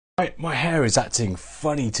My hair is acting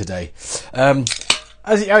funny today. Oh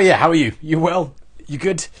yeah, how are you? You well? You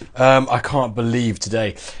good? I can't believe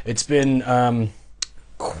today. It's been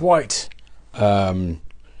quite an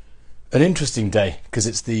interesting day because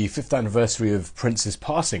it's the 5th anniversary of Prince's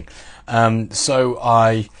passing. So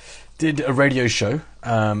I did a radio show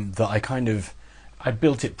that I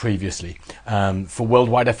built it previously for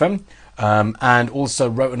Worldwide FM, and also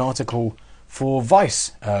wrote an article for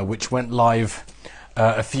Vice, which went live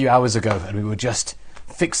a few hours ago, and we were just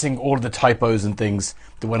fixing all of the typos and things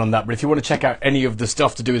that went on that. But if you want to check out any of the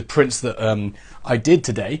stuff to do with Prince that I did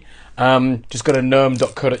today, just go to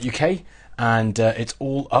nerm.co.uk and it's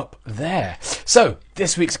all up there. So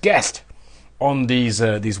this week's guest on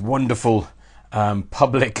these wonderful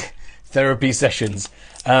public therapy sessions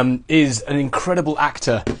is an incredible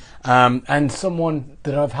actor and someone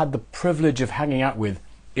that I've had the privilege of hanging out with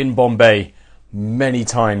in Bombay many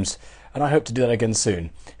times, and I hope to do that again soon.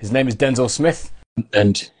 His name is Denzil Smith,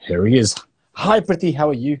 and here he is. Hi, Priti, how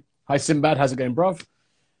are you? Hi, Simbad, how's it going, bruv?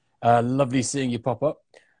 Lovely seeing you pop up.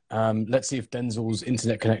 Let's see if Denzil's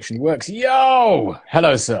internet connection works. Yo!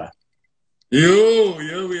 Hello, sir. Yo,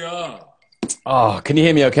 here we are. Oh, can you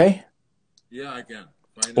hear me okay? Yeah, I can.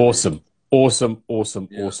 Finally.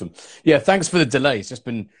 Awesome. Yeah, thanks for the delay. It's just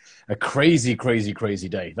been a crazy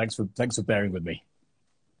day. Thanks for bearing with me.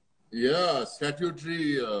 Yeah,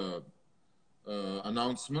 statutory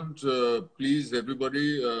announcement. Please,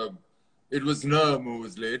 everybody. It was Nerm who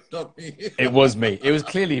was late, not me. It was me. It was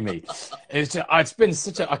clearly me. It's been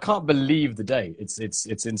such a. I can't believe the day. It's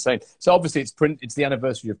insane. So obviously it's the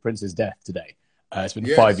anniversary of Prince's death today. It's been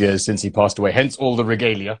 5 years since he passed away. Hence all the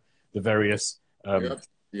regalia, the various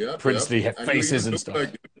princely faces and stuff.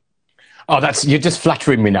 You're just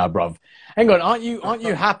flattering me now, bruv. Hang on, aren't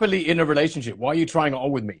you happily in a relationship? Why are you trying it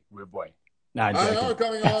on with me, weird boy? Nah, I'm not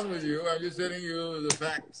coming on with you. I'm just telling you the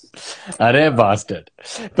facts. That bastard.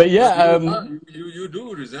 But yeah, you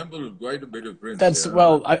do resemble quite a bit of Prince.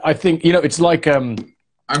 Well, I think it's like I'm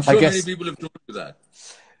sure many people have told you that.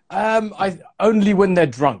 Only when they're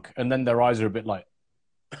drunk and then their eyes are a bit like.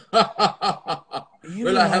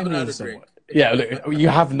 Well, I haven't had a drink. Yeah, look, you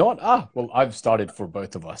have not? Well, I've started for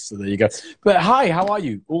both of us, so there you go. But hi, how are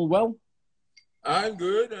you? All well? I'm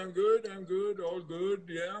good, all good,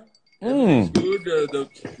 yeah. Everything's good.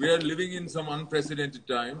 We are living in some unprecedented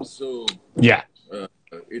times, so yeah,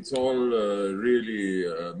 it's all really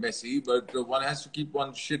messy, but one has to keep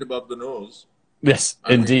one shit above the nose. Yes,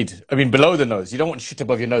 indeed. I mean, below the nose. You don't want shit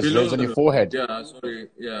above your nose. It lives on your forehead. Yeah, sorry,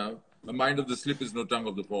 yeah. The mind of the slip is no tongue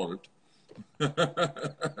of the fault.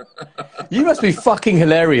 You must be fucking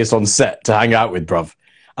hilarious on set to hang out with, bruv.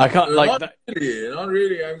 I can't not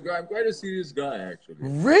really. I'm quite a serious guy, actually.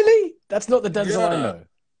 Really? That's not the Denzil I know.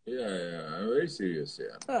 Yeah. I'm very serious,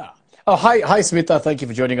 yeah. Oh, hi, Smitha. Thank you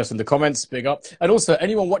for joining us in the comments. Big up. And also,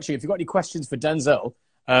 anyone watching, if you've got any questions for Denzil,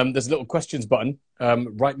 there's a little questions button.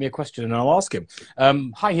 Write me a question and I'll ask him.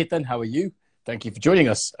 Hi, Hitan. How are you? Thank you for joining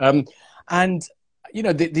us. And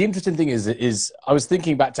the interesting thing is I was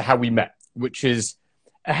thinking back to how we met, which is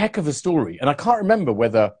a heck of a story. And I can't remember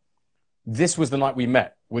whether this was the night we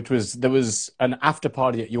met, there was an after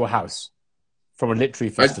party at your house from a literary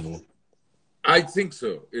festival. I think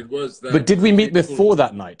so. It was that. But did we meet before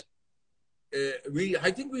that night?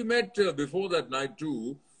 I think we met before that night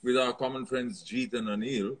too, with our common friends Jeet and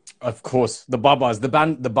Anil. Of course, the Babas, the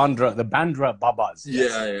Bandra Babas.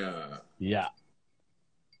 Yes. Yeah.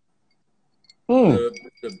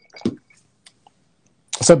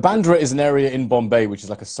 So Bandra is an area in Bombay, which is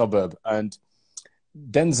like a suburb, and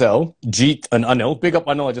Denzil, Jeet, and Anil, big up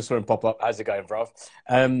Anil, I just saw him pop up. How's it going, bro?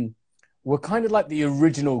 Were kind of like the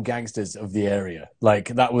original gangsters of the area. Like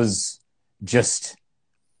that was just.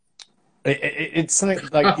 It's something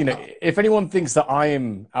like if anyone thinks that I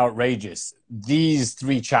am outrageous, these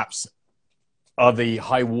three chaps are the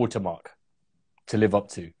high watermark to live up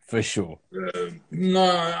to, for sure. No,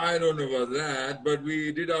 I don't know about that, but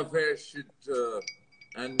we did our fair shit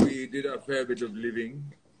and we did our fair bit of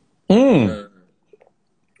living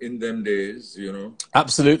in them days,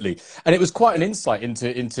 Absolutely. And it was quite an insight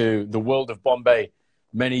into the world of Bombay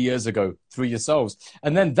many years ago through yourselves.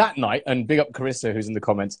 And then that night, and big up Carissa, who's in the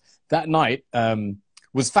comments, that night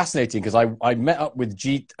was fascinating because I met up with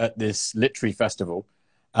Jeet at this literary festival.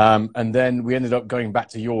 And then we ended up going back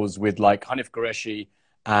to yours with like Hanif Qureshi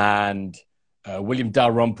and William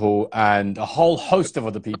Dalrymple and a whole host of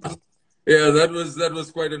other people. Yeah, that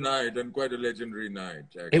was quite a night and quite a legendary night.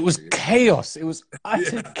 Actually. It was chaos. It was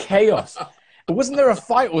utter chaos. Wasn't there a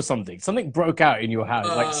fight or something? Something broke out in your house.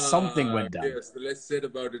 Like something went down. Yes, the less said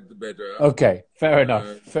about it, the better. Okay, fair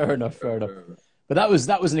enough. Fair enough. But that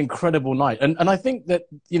was an incredible night, and I think that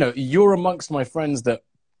you're amongst my friends that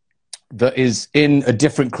is in a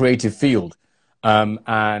different creative field,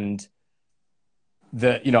 and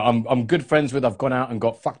that I'm good friends with. I've gone out and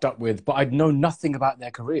got fucked up with, but I know nothing about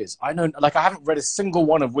their careers. I haven't read a single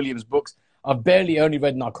one of Williams' books. I've barely only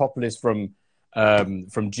read Narcopolis from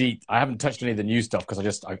Jeet. I haven't touched any of the new stuff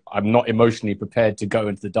because I'm not emotionally prepared to go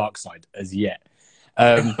into the dark side as yet.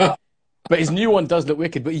 But his new one does look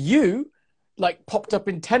wicked. But you popped up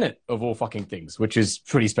in Tenet of all fucking things, which is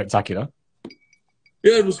pretty spectacular.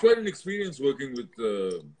 Yeah, it was quite an experience working with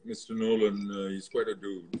Mr. Nolan. He's quite a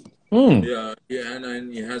dude. Yeah,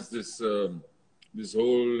 and he has this this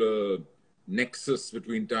whole nexus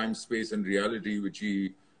between time, space, and reality, which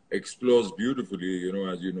he explores beautifully.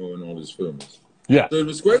 As you know, in all his films. Yeah. So it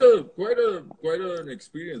was quite an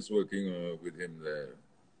experience working with him there.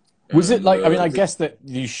 Was it I guess that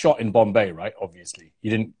you shot in Bombay, right? Obviously, you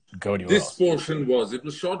didn't go anywhere else. Portion it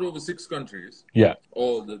was shot over 6 countries. Yeah.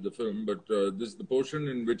 All the film, but this the portion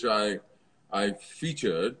in which I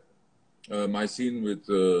featured my scene with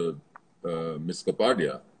Miss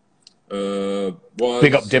Kapadia. Was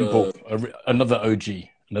Big up Dimple, another OG,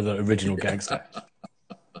 another original gangster.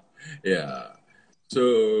 Yeah.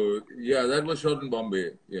 So yeah, that was shot in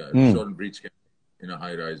Bombay. Yeah, it was shot in Breach Camp in a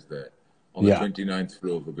high rise there. On the 29th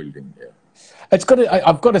floor of a building, yeah.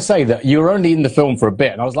 I've got to say that you were only in the film for a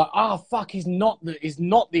bit, and I was like, fuck, he's not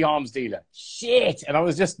the arms dealer. Shit. And I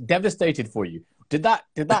was just devastated for you. Did that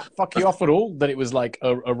fuck you off at all? That it was like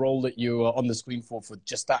a role that you were on the screen for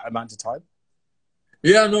just that amount of time?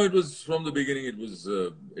 Yeah, no, it was from the beginning. It was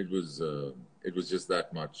just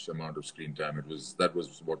that much amount of screen time. That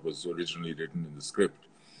was what was originally written in the script.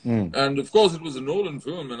 And of course it was a Nolan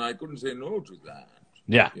film, and I couldn't say no to that.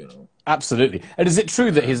 Yeah, absolutely. And is it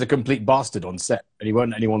true that he's a complete bastard on set and he won't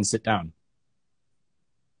let anyone sit down?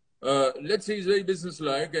 Let's say he's very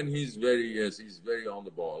businesslike, and he's very on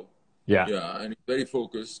the ball. Yeah. Yeah, and he's very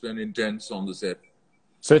focused and intense on the set.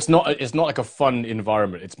 So it's not like a fun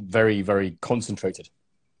environment. It's very, very concentrated.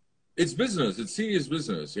 It's business. It's serious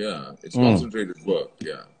business. Yeah. It's concentrated work.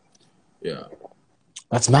 Yeah. Yeah.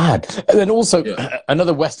 That's mad. And then also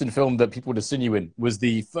another Western film that people would have seen you in was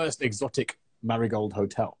the first exotic Marigold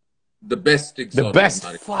Hotel. The best exotic. The best.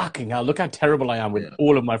 Fucking hell! Look how terrible I am with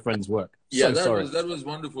all of my friends' work. Yeah, that was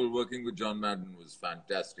wonderful. Working with John Madden was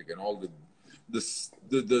fantastic, and all the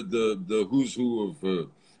who's who of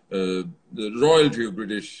the royalty of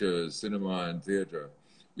British cinema and theatre.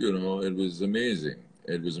 It was amazing.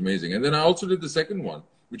 It was amazing. And then I also did the second one,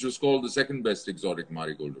 which was called the second best exotic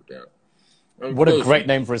Marigold Hotel. What a great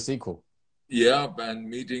name for a sequel. Yeah, and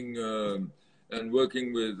meeting. And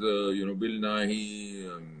working with, Bill Nighy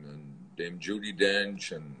and Dame Judi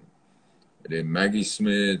Dench and Dame Maggie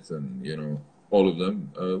Smith and, all of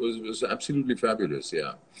them was absolutely fabulous,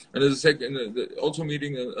 yeah. And as a second, also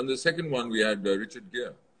meeting, on the second one, we had Richard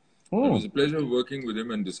Gere. It was a pleasure working with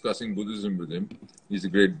him and discussing Buddhism with him. He's a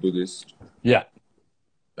great Buddhist. Yeah.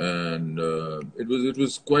 And it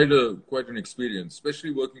was quite an experience,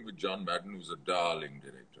 especially working with John Madden, who's a darling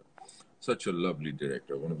director. Such a lovely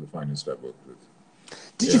director, one of the finest I've worked with.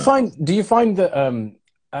 Do you find that,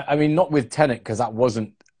 I mean, not with Tenet, because that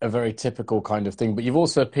wasn't a very typical kind of thing, but you've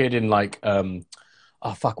also appeared in what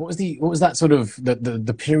was that sort of,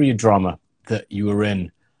 the period drama that you were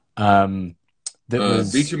in? That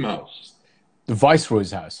was Beecham House. The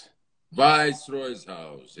Viceroy's House. Viceroy's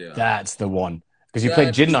House, yeah. That's the one. Because you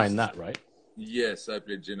played Jinnah in that, right? Yes, I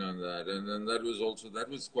played Jinnah in that. And then that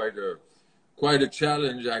was quite a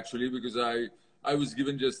challenge, actually, because I was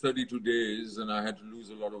given just 32 days and I had to lose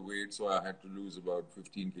a lot of weight. So I had to lose about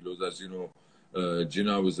 15 kilos. As you know,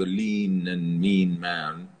 Jinnah was a lean and mean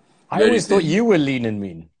man. I always thought you were lean and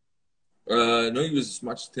mean. No, he was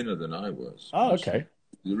much thinner than I was. Oh, okay.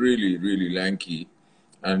 Really, really lanky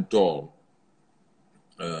and tall,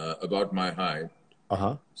 about my height.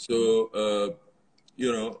 Uh-huh. So,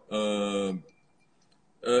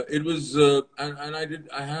 it was, and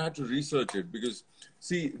I had to research it because,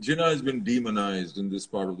 see, Jinnah has been demonized in this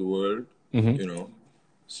part of the world,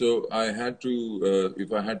 So I had to,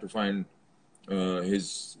 if I had to find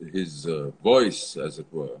his voice, as it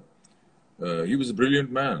were, he was a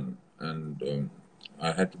brilliant man, and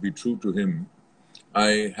I had to be true to him.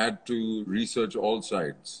 I had to research all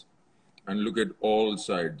sides and look at all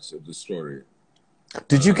sides of the story.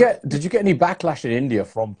 Did you get any backlash in India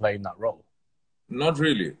from playing that role? Not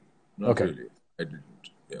really. Not really. I didn't.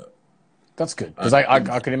 Yeah. That's good, because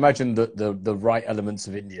I can imagine that the right elements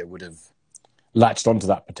of India would have latched onto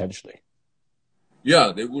that potentially.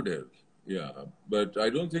 Yeah, they would have. Yeah, but I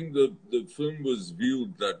don't think the film was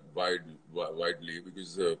viewed that widely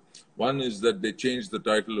because one is that they changed the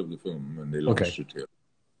title of the film and they Okay. launched it here.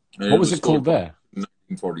 And What it was it called there?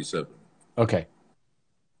 1947. Okay.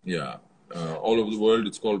 Yeah. All over the world,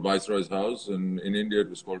 it's called Viceroy's House, and in India, it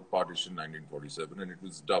was called Partition 1947, and it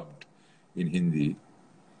was dubbed in Hindi.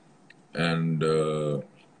 And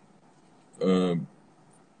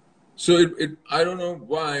so I don't know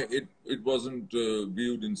why it wasn't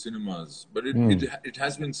viewed in cinemas, but it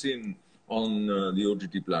has been seen on the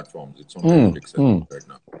OTT platforms. It's on Netflix right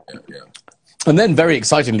now. Yeah, yeah. And then, very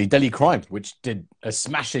excitingly, Delhi Crime, which did a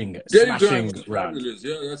smashing round. Fabulous.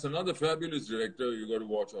 Yeah, that's another fabulous director. You got to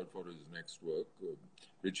watch out for his next work,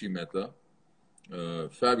 Richie Mehta.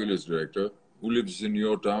 Fabulous director who lives in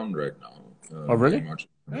your town right now. Oh, really?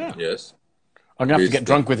 Yeah. Yes. I'm gonna have to get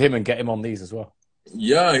drunk with him and get him on these as well.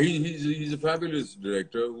 Yeah, he's a fabulous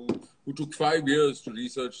director who took 5 years to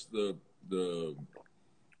research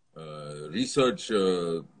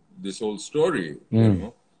this whole story. You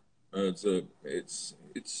know, it's a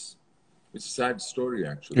sad story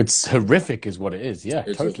actually. It's horrific, is what it is. Yeah,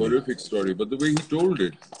 it's totally. a horrific story. But the way he told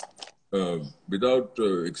it, without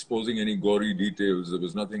exposing any gory details, there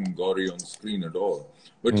was nothing gory on screen at all.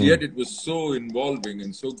 But yet it was so involving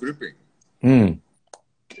and so gripping.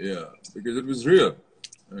 Yeah, because it was real,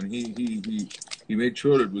 and he made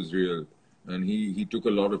sure it was real, and he took a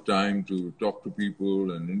lot of time to talk to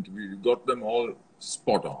people and interview. Got them all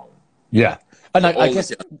spot on. Yeah, and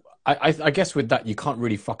I guess with that you can't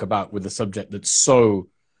really fuck about with a subject that's so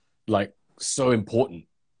important.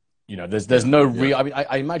 You know, there's no real. I mean,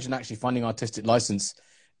 I imagine actually finding artistic license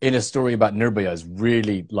in a story about Nirbhaya is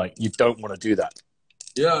really you don't want to do that.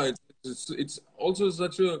 Yeah, it's also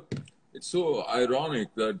it's so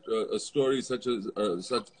ironic that a story such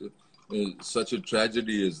a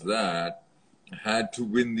tragedy as that had to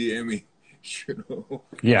win the Emmy. You know.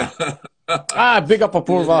 Yeah. Big up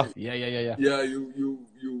Apurva. Yeah. Yeah, you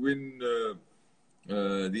win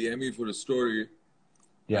the Emmy for a story,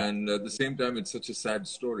 and at the same time, it's such a sad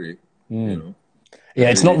story. You know. Yeah,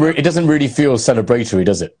 it's not. It doesn't really feel celebratory,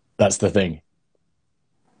 does it? That's the thing.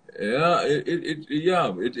 Yeah,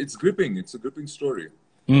 it's gripping. It's a gripping story,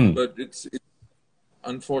 but it's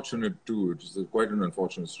unfortunate too. It's quite an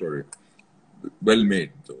unfortunate story. Well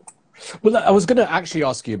made, though. Well, I was going to actually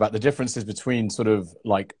ask you about the differences between sort of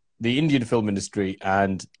the Indian film industry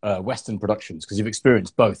and Western productions, because you've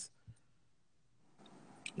experienced both.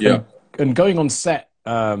 Yeah, and going on set,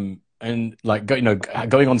 and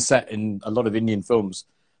going on set in a lot of Indian films,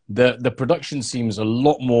 the production seems a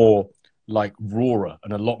lot more rawer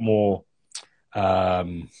and a lot more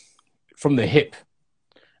from the hip,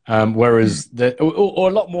 whereas or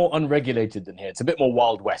a lot more unregulated than here. It's a bit more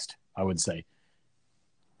Wild West, I would say.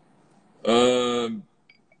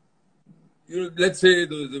 Let's say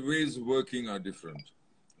the ways of working are different.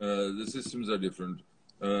 The systems are different.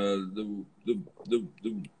 In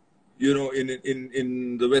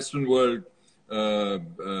the Western world,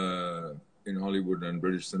 in Hollywood and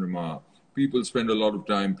British cinema, people spend a lot of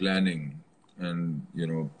time planning, and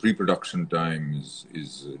pre-production time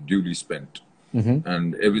is duly spent,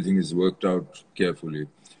 and everything is worked out carefully.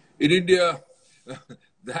 In India,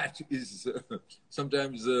 that is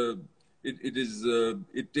sometimes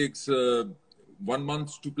it takes 1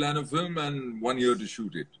 month to plan a film and 1 year to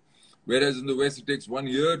shoot it. Whereas in the West, it takes 1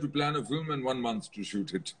 year to plan a film and 1 month to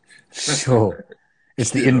shoot it. Sure.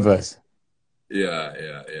 It's the inverse. Yeah.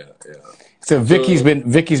 So Vicky's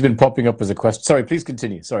been popping up as a question. Sorry, please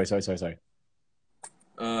continue. Sorry.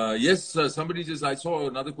 Yes, somebody I saw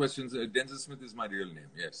another question. Denzil Smith is my real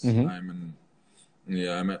name. Yes, I'm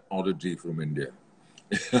an oddity from India.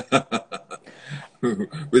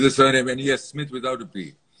 With a surname, and yes, Smith without a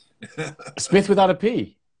P. Smith without a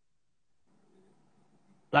P?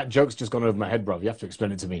 That joke's just gone over my head, bruv. You have to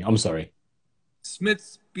explain it to me. I'm sorry.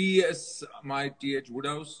 Smith, P.S. my T.H.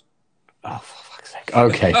 Woodhouse. Oh, for fuck's sake.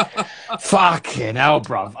 Okay. Fucking hell,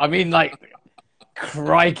 bruv. I mean,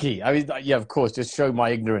 crikey. I mean, yeah, of course, just show my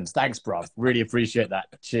ignorance. Thanks, bruv. Really appreciate that.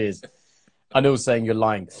 Cheers. I know saying you're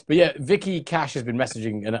lying. But yeah, Vicky Cash has been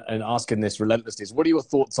messaging and asking this relentlessly. What are your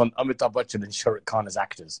thoughts on Amitabh Bachchan and Shah Rukh Khan as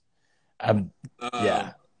actors?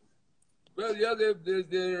 Yeah. Well, yeah,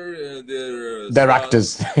 they're stars.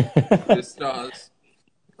 Actors. They're stars.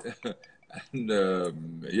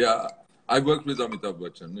 And yeah, I worked with Amitabh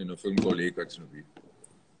Bachchan in a film called Ek Ajnabi,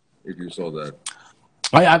 if you saw that.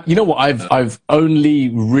 You know what? I've only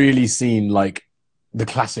really seen the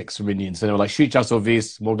classics from Indian cinema, like Shri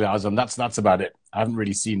Chasovis, Mughal Azam. That's about it. I haven't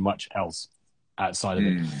really seen much else outside of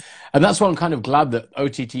it. And that's why I'm kind of glad that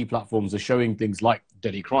OTT platforms are showing things like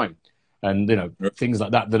Delhi Crime. and things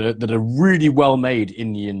like that are really well made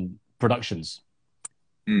Indian productions.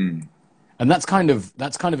 Mm. And that's kind of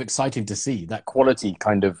exciting to see, that quality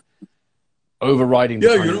kind of overriding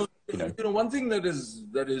the one thing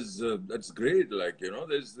that's great, like,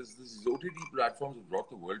 there's these OTT platforms that brought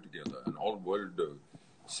the world together, and all world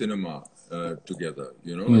cinema together.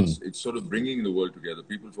 It's sort of bringing the world together,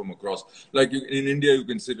 people from across. Like in India, you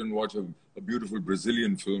can sit and watch a beautiful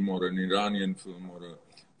Brazilian film or an Iranian film or a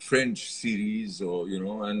French series, or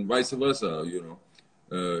and vice versa.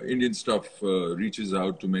 Indian stuff reaches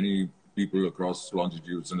out to many people across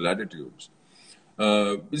longitudes and latitudes.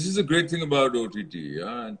 This is a great thing about OTT,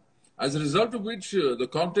 and as a result of which the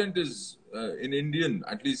content is in Indian,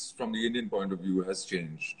 at least from the Indian point of view, has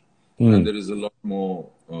changed. And there is a lot more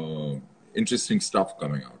interesting stuff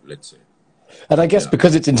coming out, let's say. And I guess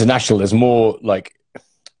because it's international, there's more, like,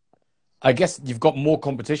 I guess you've got more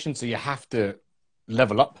competition, so you have to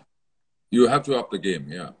level up. You have to up the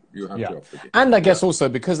game, You have to up the game. And I guess also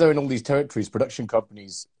because they're in all these territories, production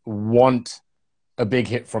companies want a big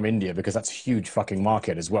hit from India because that's a huge fucking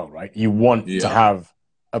market as well, right? You want to have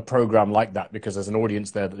a program like that because there's an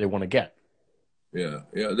audience there that they want to get. Yeah.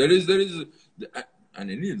 There is, and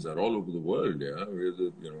Indians are all over the world. We're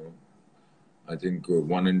I think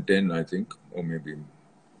 1 in 10, I think, or maybe.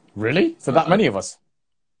 Really? So that many of us?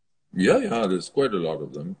 Yeah. There's quite a lot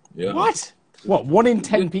of them. Yeah. What? 1 in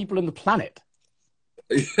 10 people on the planet?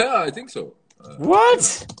 Yeah, I think so.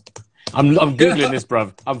 What? I'm Googling this,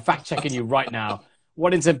 bruv. I'm fact checking you right now.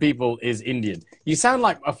 1 in 10 people is Indian. You sound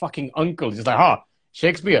like a fucking uncle. Just like,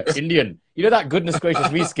 Shakespeare, Indian. You know that Goodness Gracious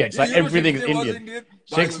Me sketch? Like everything's Indian.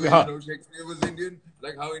 Shakespeare, Shakespeare was Indian.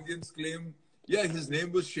 Like how Indians claim, his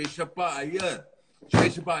name was Sheshappa Iyer.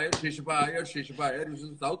 Sheshappa Iyer, which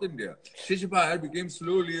is South India. Sheshappa Iyer became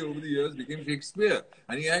slowly over the years, became Shakespeare.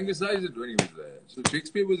 And he anglicized it when he was there. So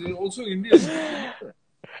Shakespeare was also Indian.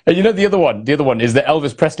 And you know the other one is that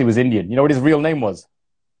Elvis Presley was Indian. You know what his real name was?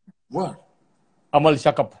 What? Amal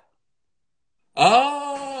Shakap.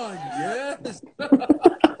 Ah, yes.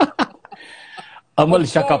 Amal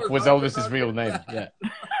Shakap was Elvis's real name. Yeah.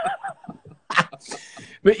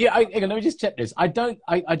 But let me just check this. I don't.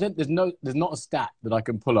 There's not a stat that I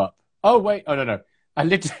can pull up. Oh wait. Oh no. I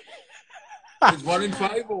literally. It's 1 in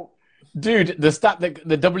 5. Dude, the stat that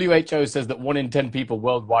the WHO says that 1 in 10 people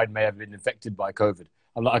worldwide may have been infected by COVID.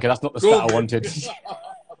 I'm like, okay, that's not the stat I wanted.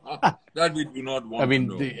 That we do not want. To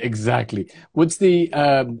know. Exactly. What's the?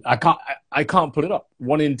 I can't put it up.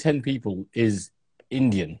 1 in 10 people is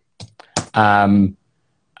Indian, and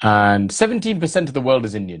 17% of the world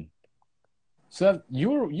is Indian. So you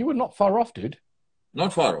were not far off, dude.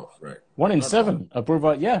 Not far off, right? 1 in 7,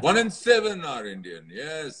 Apurva. Yeah. 1 in 7 are Indian.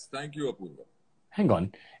 Yes, thank you, Apurva. Hang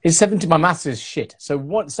on, is 70? My maths is shit. So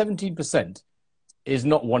 17% is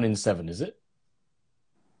not 1 in 7, is it?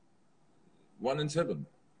 1 in 7.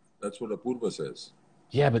 That's what Apurva says.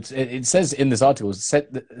 Yeah, but it says in this article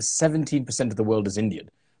that 17% of the world is Indian,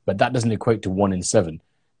 but that doesn't equate to 1 in 7.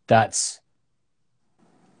 That's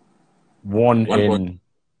 1 in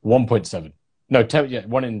 1.7. No,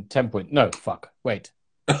 1 in 10. No, fuck. Wait.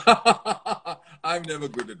 I'm never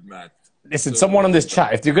good at math. Listen, someone on this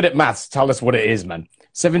chat, if you're good at maths, tell us what it is, man.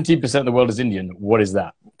 17% of the world is Indian. What is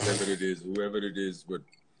that? Whoever it is, but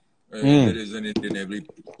there is an Indian in every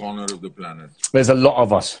corner of the planet. There's a lot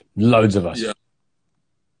of us. Loads of us. Yeah.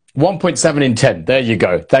 1.7 in 10. There you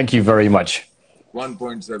go. Thank you very much.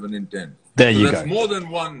 1.7 in 10. There you go. That's more than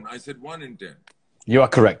 1. I said 1 in 10. You are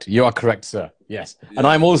correct. You are correct, sir. Yes. Yeah. And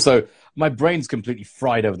I'm also, my brain's completely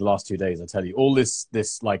fried over the last 2 days, I tell you. All this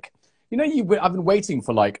like, I've been waiting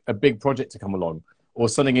for like a big project to come along or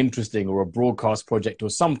something interesting or a broadcast project or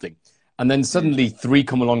something. And then suddenly 3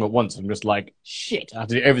 come along at once. I'm just like, shit, I have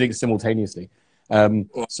to do everything simultaneously. But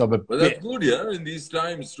that's good, yeah. In these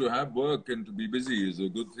times, to have work and to be busy is a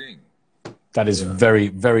good thing. That is very,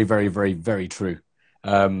 very, very, very, very true.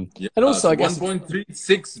 And also, I guess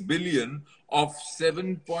 1.36 billion of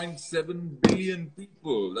 7.7 billion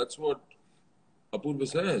people. That's what Apurva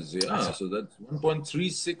says. Yeah, so that's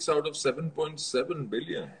 1.36 out of 7.7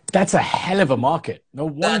 billion. That's a hell of a market. No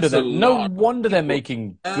wonder they're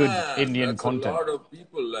making good Indian content. A lot of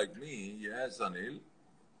people like me. Yes, Anil.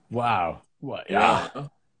 Wow. What?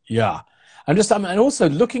 Yeah. And also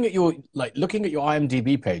looking at your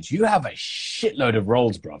IMDb page, you have a shitload of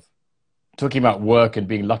roles, bruv. Talking about work and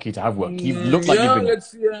being lucky to have work. You look like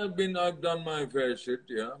you've been. I've done my fair shit.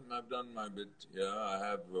 Yeah, I've done my bit. Yeah, I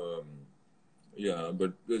have.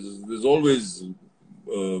 But there's always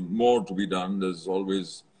more to be done. There's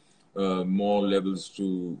always more levels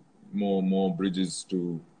to more bridges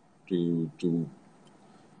to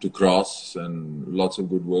to cross and lots of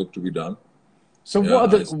good work to be done. So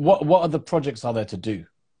what other projects are there to do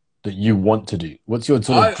that you want to do? What's your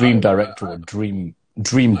sort of dream director or dream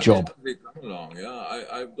job? They come along, yeah.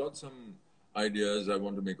 I've got some ideas. I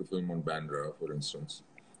want to make a film on Bandra, for instance.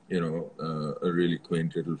 A really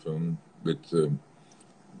quaint little film with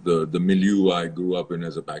the milieu I grew up in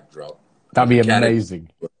as a backdrop. That'd be amazing.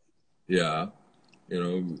 Yeah,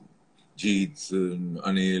 Jeets and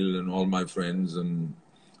Anil and all my friends and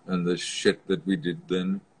the shit that we did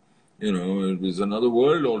then. It was another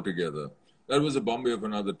world altogether. That was a Bombay of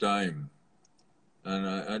another time, and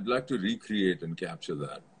I'd like to recreate and capture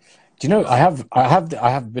that. Do you know? I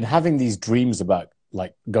have been having these dreams about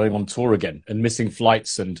like going on tour again and missing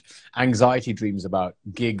flights and anxiety dreams about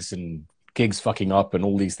gigs fucking up and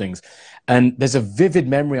all these things. And there's a vivid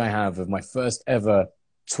memory I have of my first ever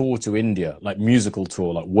tour to India, like musical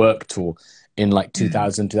tour, like work tour in like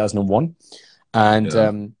 2001.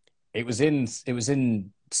 And it was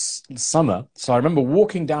in summer. So I remember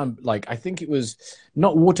walking down, like, I think it was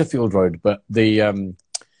not Waterfield Road, but the,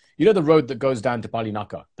 the road that goes down to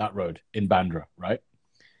Palinaka, that road in Bandra, right?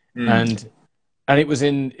 And it was so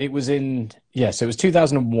it was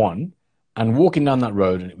 2001, and walking down that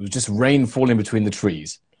road, and it was just rain falling between the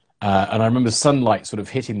trees. And I remember sunlight sort of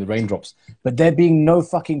hitting the raindrops, but there being no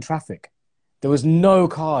fucking traffic. There was no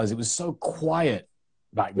cars. It was so quiet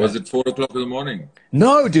back then. Was it 4 o'clock in the morning?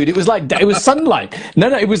 No, dude, it was like, it was sunlight.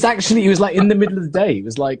 No, it was like in the middle of the day.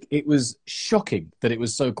 It was shocking that it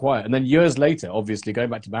was so quiet. And then years later, obviously going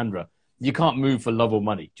back to Bandra, you can't move for love or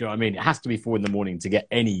money. Do you know what I mean? It has to be 4 in the morning to get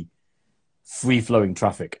any free-flowing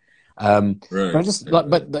traffic. Right.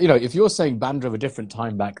 But if you're saying Bandra of a different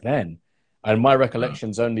time back then, and my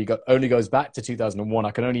recollections only goes back to 2001,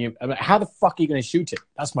 how the fuck are you going to shoot it?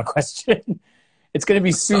 That's my question. It's going to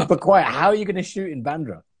be super quiet. How are you going to shoot in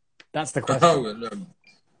Bandra? That's the question.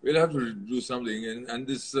 We'll have to do something. And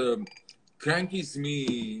this Cranky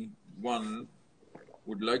Smee one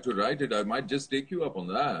would like to write it. I might just take you up on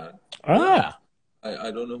that. I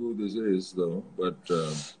don't know who this is though, but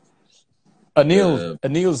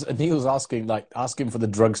Anil's asking for the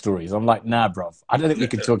drug stories. I'm like, nah, bruv. I don't think we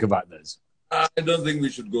can talk about those. I don't think we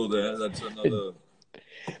should go there. That's another.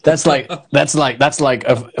 That's like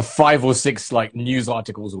a 5 or 6 like news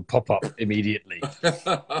articles will pop up immediately.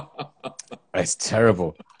 It's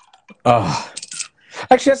terrible.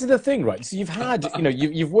 Actually, that's the thing, right? So you've had,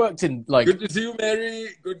 you've worked in like. Good to see you, Mary.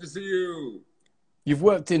 Good to see you. You've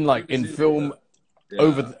worked in like in film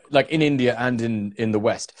in India and in the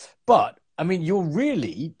West, but I mean, you're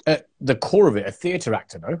really at the core of it a theatre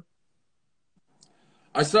actor, no?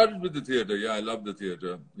 I started with the theatre. Yeah, I love the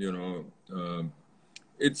theatre.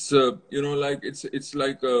 It's it's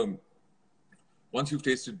like once you've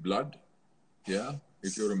tasted blood,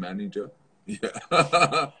 if you're a manager,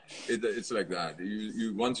 it's like that.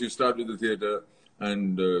 You once you start with the theatre,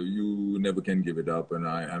 and you never can give it up. And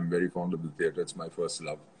I'm very fond of the theatre. It's my first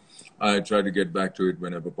love. I try to get back to it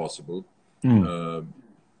whenever possible,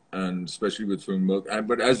 and especially with film work.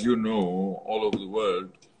 But as you know, all over the world,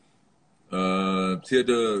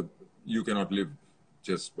 theatre, you cannot live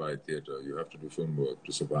just by theatre. You have to do film work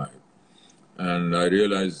to survive. And I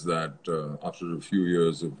realized that after a few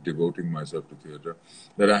years of devoting myself to theatre,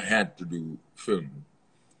 that I had to do film.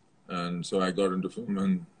 And so I got into film,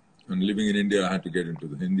 and living in India, I had to get into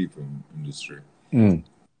the Hindi film industry.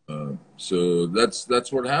 So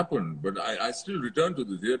that's what happened. But I still return to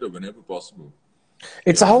the theatre whenever possible.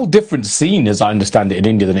 It's a whole different scene, as I understand it, in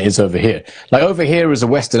India than it is over here. Like over here, as a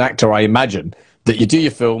Western actor, I imagine that you do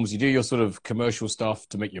your films, you do your sort of commercial stuff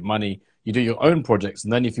to make your money, you do your own projects,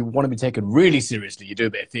 and then if you want to be taken really seriously, you do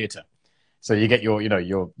a bit of theatre. So you get you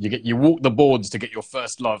walk the boards to get your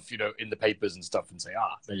first love, in the papers and stuff, and say,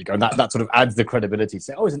 there you go. And that sort of adds the credibility.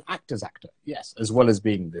 Say, he's an actor's actor, yes, as well as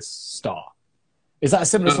being this star. Is that a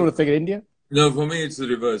similar sort of thing in India? No, for me it's the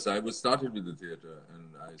reverse. I was started with the theatre,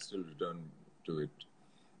 and I still return to it.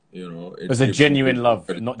 As a genuine love,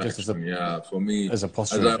 not just as a for me, as a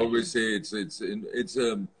posture. As I always say, it's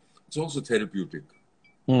also therapeutic.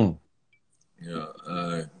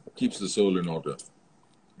 Keeps the soul in order.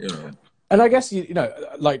 And I guess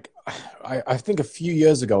I think a few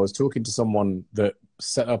years ago I was talking to someone that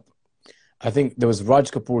set up. I think there was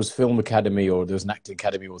Raj Kapoor's Film Academy, or there was an acting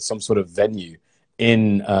academy, or some sort of venue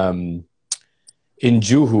in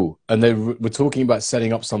Juhu, and they were talking about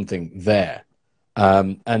setting up something there.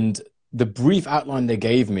 And the brief outline they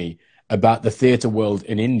gave me about the theatre world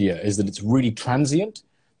in India is that it's really transient.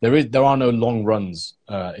 There are no long runs,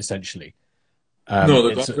 essentially. No,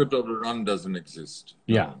 the concept of a run doesn't exist.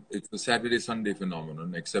 Yeah. It's the Saturday, Sunday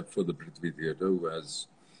phenomenon, except for the Prithvi Theatre, who has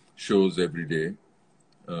shows every day.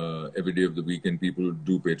 every day of the week, and people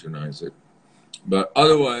do patronize it. But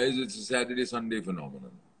otherwise, it's a Saturday, Sunday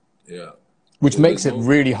phenomenon. Yeah. Which So makes it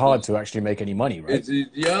really hard to actually make any money, right?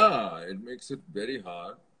 It makes it very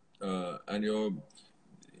hard. And you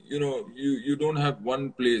don't have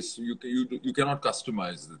one place. You cannot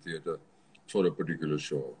customize the theater for a particular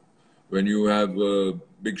show. When you have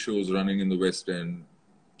big shows running in the West End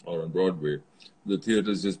or on Broadway, the theater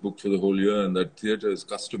is just booked for the whole year, and that theater is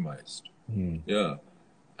customized. Yeah,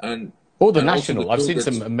 and the National. I've seen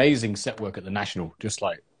some amazing set work at the National, just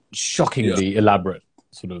like shockingly elaborate,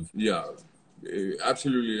 sort of. Yeah,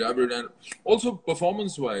 absolutely elaborate, and also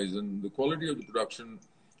performance-wise, and the quality of the production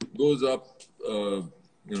goes up, a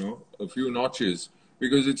few notches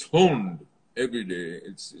because it's honed every day.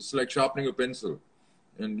 It's like sharpening a pencil,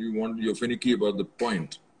 and you're finicky about the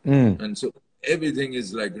point, and so everything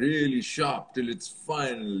is like really sharp till it's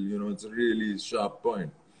final. It's a really sharp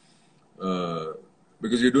point.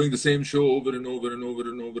 Because you're doing the same show over and over and over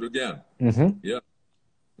and over again. Yeah.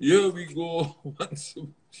 Here we go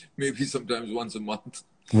maybe sometimes once a month.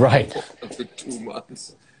 Right. After 2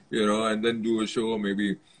 months, and then do a show.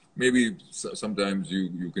 Maybe sometimes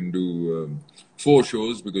you can do 4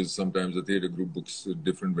 shows because sometimes the theater group books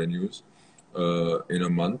different venues in a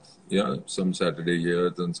month. Yeah. Some Saturday here,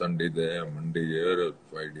 then Sunday there, Monday here, or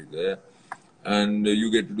Friday there. And you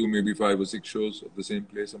get to do maybe 5 or 6 shows at the same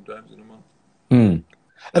place sometimes in a month.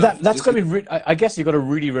 That's going to be. I guess you've got to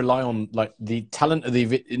really rely on like the talent of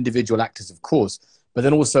the individual actors, of course, but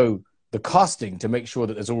then also the casting to make sure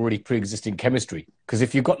that there's already pre-existing chemistry. Because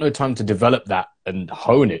if you've got no time to develop that and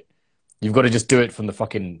hone it, you've got to just do it from the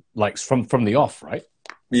fucking from the off, right?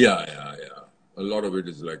 Yeah. A lot of it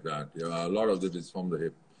is like that. Yeah, a lot of it is from the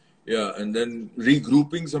hip. Yeah, and then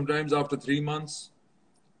regrouping sometimes after 3 months.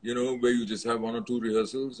 Where you just have 1 or 2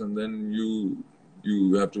 rehearsals, and then you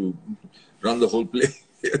have to run the whole play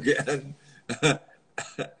again.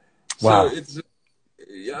 Wow. So it's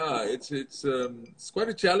quite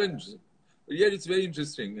a challenge. But yet it's very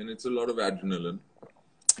interesting, and it's a lot of adrenaline,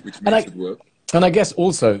 which makes it work. And I guess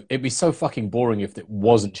also it'd be so fucking boring if it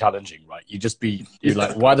wasn't challenging, right? You're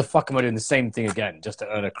like, why the fuck am I doing the same thing again just to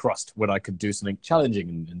earn a crust when I could do something challenging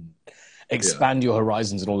and expand your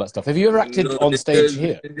horizons and all that stuff? Have you ever acted on stage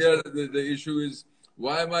here? India, the issue is,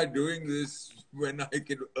 why am I doing this when I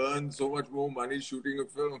can earn so much more money shooting a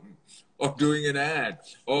film or doing an ad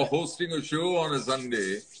or hosting a show on a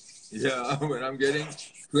Sunday? Yeah, when I'm getting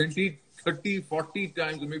 20, 30, 40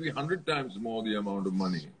 times or maybe 100 times more the amount of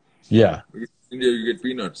money. Yeah. Because in India, you get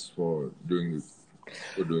peanuts for doing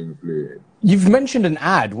a play. You've mentioned an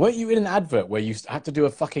ad. Weren't you in an advert where you had to do a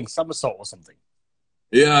fucking somersault or something?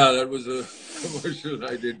 Yeah, that was a commercial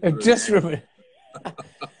I did. I just remember.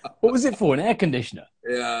 What was it for? An air conditioner?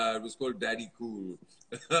 Yeah, it was called Daddy Cool.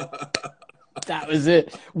 That was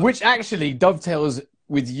it. Which actually dovetails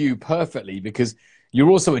with you perfectly because you're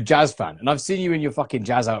also a jazz fan. And I've seen you in your fucking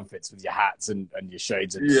jazz outfits with your hats and your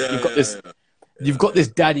shades. And you've got this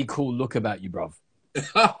daddy cool look about you, bruv.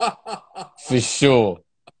 For sure.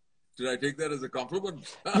 Did I take that as a compliment?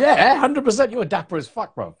 Yeah, 100%. You're dapper as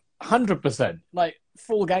fuck, bruv. 100%. Like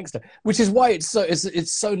full gangster. Which is why it's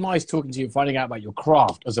so nice talking to you and finding out about your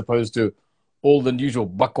craft as opposed to all the usual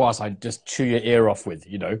bakwas I just chew your ear off with,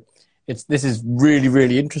 This is really,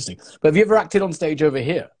 really interesting. But have you ever acted on stage over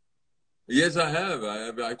here? Yes, I have. I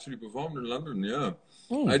have actually performed in London, yeah.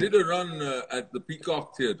 I did a run at the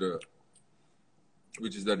Peacock Theatre,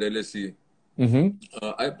 which is at LSE.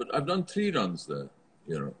 I've done 3 runs there,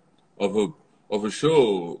 of a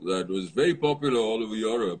show that was very popular all over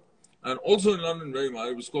Europe. And also in London very much.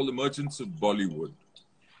 It was called The Merchants of Bollywood.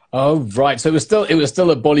 Oh, right. So it was still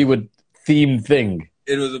a Bollywood themed thing.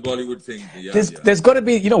 It was a Bollywood thing. Yeah, there's got to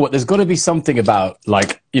be, there's got to be something about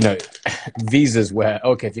like, visas where,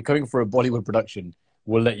 okay, if you're coming for a Bollywood production,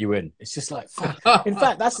 we'll let you in. It's just like, fuck. In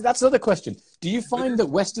fact, that's another question. Do you find that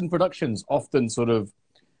Western productions often sort of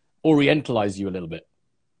orientalize you a little bit?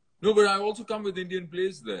 No, but I also come with Indian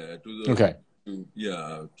plays there to the, okay.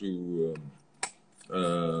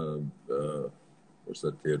 What's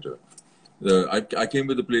that theatre? I came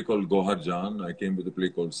with a play called Gohar Jaan. I came with a play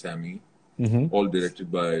called Sammy, all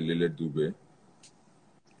directed by Lilet Dubey.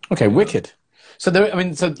 Okay, wicked. So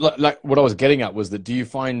like what I was getting at was that do you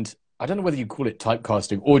find, I don't know whether you call it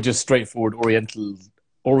typecasting or just straightforward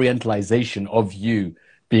orientalization of you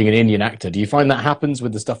being an Indian actor. Do you find that happens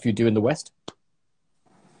with the stuff you do in the West?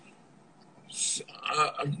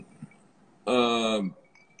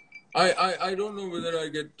 I don't know whether I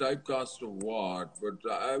get typecast or what, but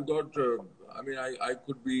I've got. I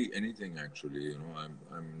could be anything actually.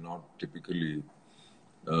 I'm not typically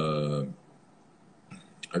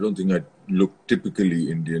I don't think I look typically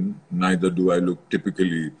Indian. Neither do I look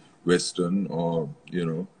typically Western, or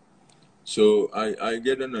So I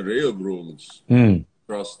get an array of roles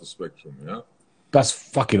across the spectrum. Yeah. That's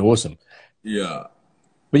fucking awesome. Yeah.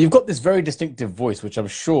 But you've got this very distinctive voice, which I'm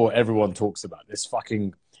sure everyone talks about. This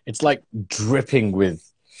fucking, it's like dripping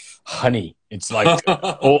with honey. It's like,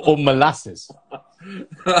 or molasses.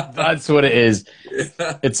 That's what it is.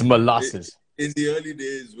 It's molasses. In the early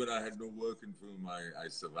days when I had no work in film, I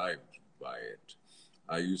survived by it.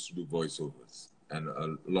 I used to do voiceovers and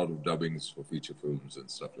a lot of dubbings for feature films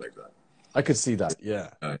and stuff like that. I could see that, yeah.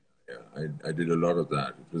 I did a lot of that.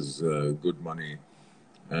 It was good money,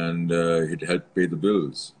 and it helped pay the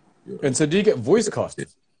bills. And so do you get voice casted?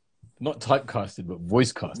 Not typecasted, but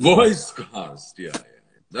voice casted. Voice cast, yeah.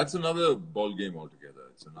 That's another ball game altogether.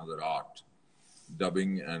 It's another art.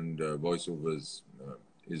 Dubbing and voiceovers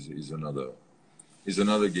is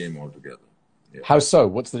another game altogether. Yeah. How so?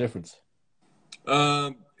 What's the difference?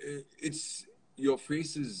 It's your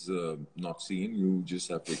face is not seen. You just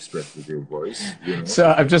have to express with your voice.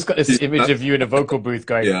 So I've just got this image of you in a vocal booth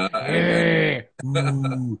going, yeah,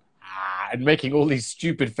 and making all these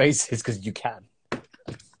stupid faces because you can.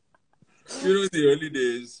 In the early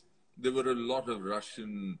days, there were a lot of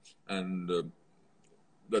Russian, and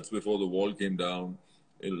that's before the wall came down.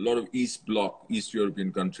 A lot of East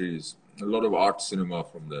European countries, a lot of art cinema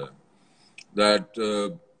from there that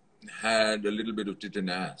had a little bit of tit and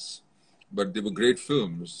ass, but they were great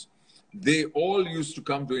films. They all used to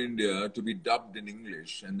come to India to be dubbed in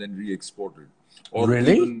English and then re-exported, or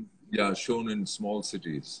really? even, shown in small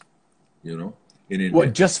cities. In India.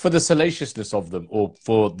 What, just for the salaciousness of them, or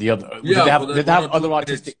for the other? Yeah, did they have other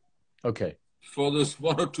artistic? Okay. For those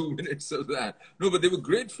 1 or 2 minutes of that. No, but they were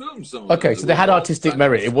great films. Some of okay, them. So they had artistic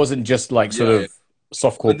merit. It wasn't just like sort of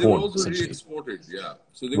softcore porn. They were also re-exported,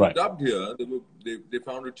 So they were dubbed here. They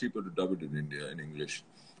found it cheaper to dub it in India in English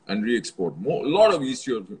and re-export. A lot of East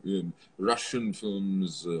European, Russian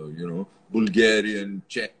films, Bulgarian,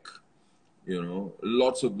 Czech,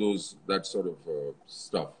 lots of that sort of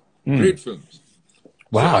stuff. Great films.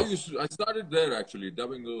 Wow. So I started there actually,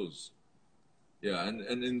 dubbing those. Yeah,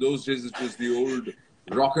 and in those days it was the old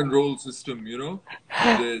rock and roll system,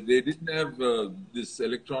 They didn't have this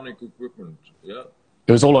electronic equipment. Yeah.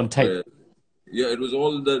 It was all on tape. It was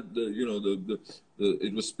all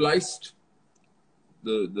it was spliced.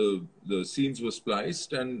 The scenes were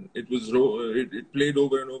spliced, and it played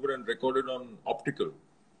over and over and recorded on optical.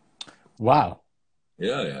 Wow.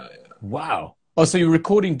 Yeah. Wow. Oh, so you were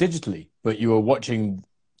recording digitally, but you were watching.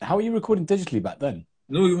 How were you recording digitally back then?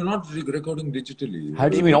 No, you were not recording digitally. How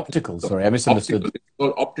do you mean optical? Sorry, I misunderstood. Optical. It's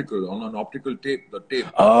called optical, on an optical tape. The tape.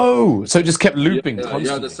 Oh, so it just kept looping constantly.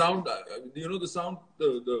 Yeah, the sound. The sound.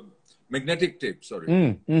 The magnetic tape. Sorry.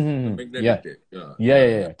 The magnetic tape.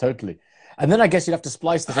 Yeah, totally. And then I guess you'd have to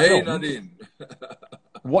splice the film. Nadine.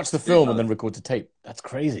 Watch the film and then record to tape. That's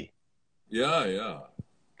crazy. Yeah.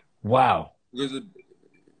 Wow. Because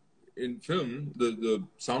in film, the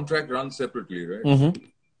soundtrack runs separately, right? Mm-hmm.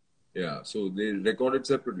 Yeah, so they record it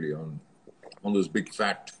separately on those big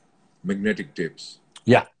fat magnetic tapes.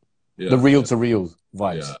 Yeah. The reel-to-reel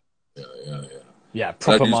vibes. Yeah. Yeah,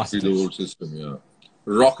 proper masters. That used to be the old system,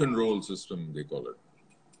 rock and roll system, they call it.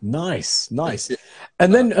 Nice.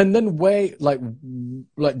 And then where, like,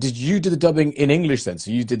 did you do the dubbing in English then? So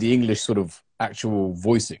you did the English sort of actual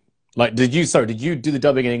voicing? Like, did you do the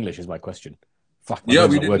dubbing in English is my question. Fuck, my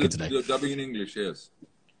we did today. The dubbing in English, yes.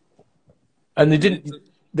 And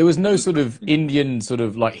there was no sort of Indian sort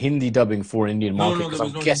of like Hindi dubbing for Indian market. No, there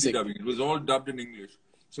was no Hindi dubbing. It was all dubbed in English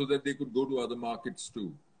so that they could go to other markets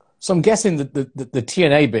too. So I'm guessing that the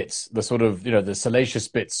TNA bits, the sort of, the salacious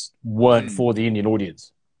bits weren't for the Indian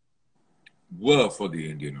audience. Were for the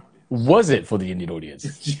Indian audience. Was it for the Indian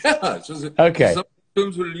audience? Yeah. Okay. Some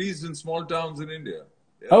films were released in small towns in India.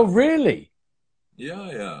 Yeah. Oh, really?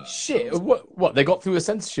 Yeah. Shit. What? They got through a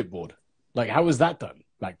censorship board? Like, how was that done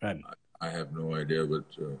back then? I have no idea, but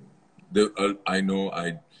I know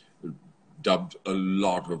I dubbed a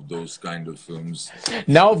lot of those kind of films.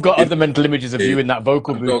 Now I've got other mental images of you in that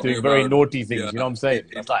vocal booth doing very naughty things. You know what I'm saying?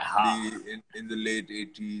 That's like, in the late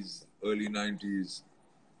 80s, early 90s,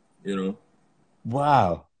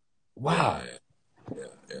 Wow. Yeah.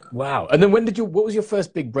 Wow. And then what was your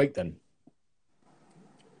first big break then?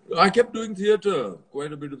 I kept doing theatre,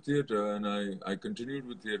 quite a bit of theatre, and I continued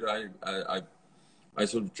with theatre. I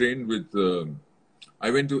sort of trained with, I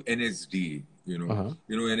went to NSD,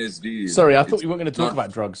 NSD. Sorry, I thought you weren't going to talk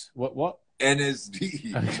about drugs. What?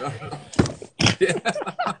 NSD.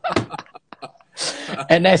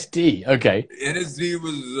 NSD, okay. NSD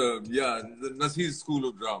was, the Nasir School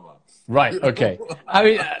of Drama. Right. Okay. I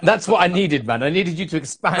mean, that's what I needed, man. I needed you to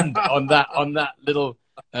expand on that little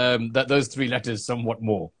those three letters somewhat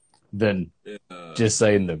more than just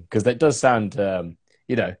saying them, because that does sound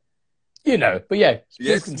you know. But yeah, please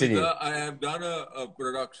Yes, continue. Smita, I have done a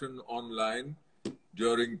production online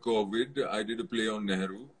during COVID. I did a play on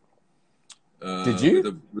Nehru Did you?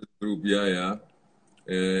 with a group. Yeah.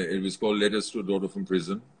 It was called Letters to a Daughter from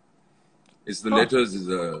Prison. It's the letters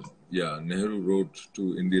Nehru wrote to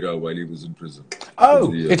Indira while he was in prison.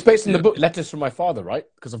 Oh, it's based on the book Letters from My Father, right?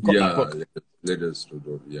 Because I've got that book. Letters to a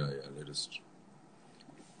Daughter. Letters.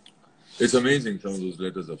 It's amazing. Some of those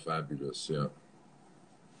letters are fabulous. Yeah.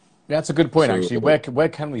 That's a good point, actually. Where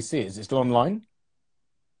can we see it? Is it still online?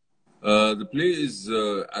 The play is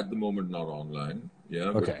at the moment not online.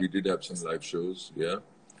 Yeah, but we did have some live shows. Yeah,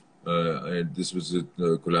 and this was a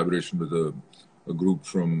collaboration with a group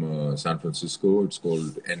from San Francisco. It's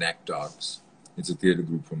called Enact Arts. It's a theater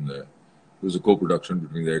group from there. It was a co-production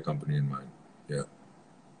between their company and mine. Yeah.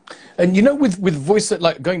 And with voice,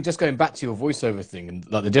 like going back to your voiceover thing, and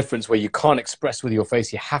like the difference where you can't express with your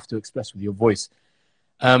face, you have to express with your voice.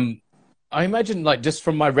 I imagine, like, just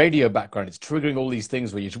from my radio background, it's triggering all these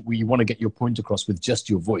things where you want to get your point across with just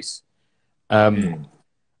your voice. I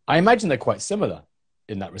imagine they're quite similar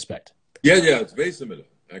in that respect. Yeah, it's very similar,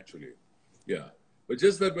 actually. Yeah. But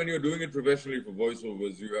just that when you're doing it professionally for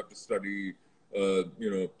voiceovers, you have to study,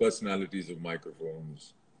 personalities of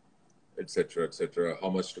microphones, etc., how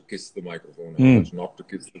much to kiss the microphone, how much not to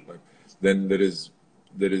kiss the microphone. Then there is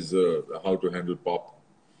how to handle pop,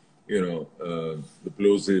 the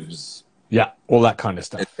plosives. Yeah, all that kind of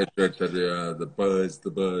stuff. The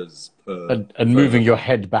buzz. And moving your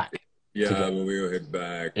head back. Yeah, moving your head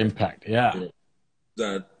back. Impact, yeah.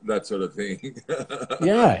 That sort of thing.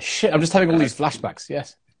 Yeah, shit. I'm just having all these flashbacks,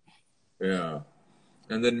 yes. Yeah.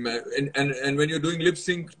 And then, and when you're doing lip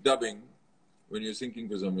sync dubbing, when you're syncing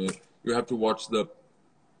for someone, you have to watch the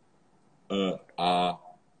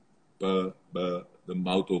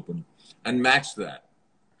mouth open and match that.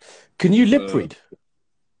 Can you lip read?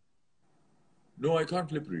 No, I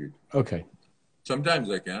can't lip read. Okay. Sometimes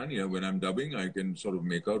I can. When I'm dubbing, I can sort of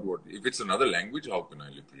make out what. If it's another language, how can I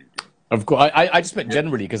lip read? Of course, I just meant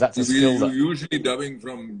generally, because that's a skill. You're usually dubbing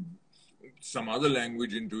from some other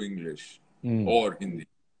language into English or Hindi.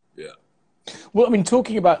 Yeah. Well, I mean,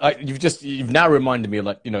 talking about, like, you've now reminded me of,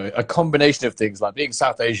 like, a combination of things, like being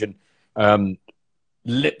South Asian,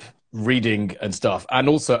 lip reading and stuff, and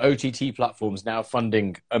also OTT platforms now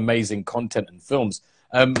funding amazing content and films.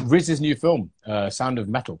 Riz's new film, Sound of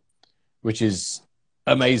Metal, which is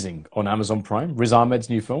amazing, on Amazon Prime. Riz Ahmed's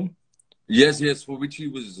new film. Yes, for which he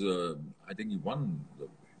was, I think he won.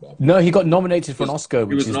 No, he got nominated for an Oscar,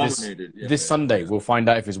 which is this Sunday. Yeah. We'll find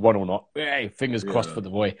out if he's won or not. Hey, fingers crossed for the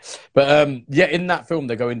boy. But in that film,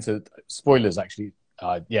 they go into spoilers, actually.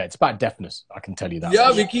 It's about deafness. I can tell you that.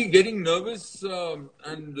 Yeah, Vicky, getting nervous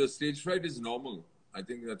and stage fright is normal. I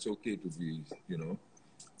think that's okay to be,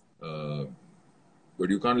 but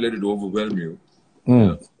you can't let it overwhelm you.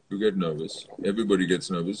 Yeah, you get nervous. Everybody gets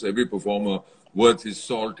nervous. Every performer worth his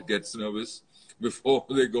salt gets nervous before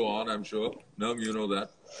they go on, I'm sure. Nerm, you know that.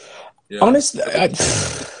 Yeah. Honestly,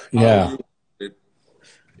 yeah.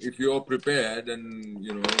 If you're prepared and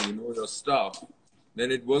you know your stuff,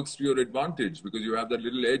 then it works to your advantage because you have that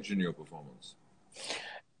little edge in your performance.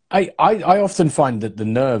 I often find that the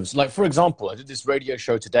nerves, like, for example, I did this radio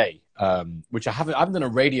show today, which I haven't done a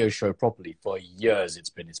radio show properly for years. It's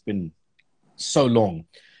been so long,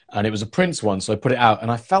 and it was a Prince one, so I put it out, and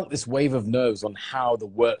I felt this wave of nerves on how the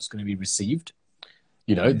work's going to be received.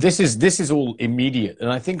 This is all immediate,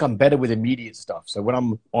 and I think I'm better with immediate stuff. So when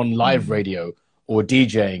I'm on live radio or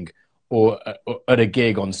DJing or at a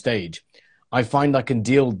gig on stage, I find I can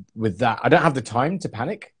deal with that. I don't have the time to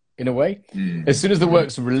panic, in a way. As soon as the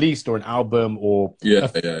work's released, or an album, or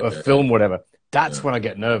a film, whatever, that's when I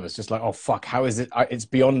get nervous. Just like, oh fuck, how is it? It's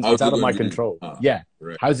out of my control.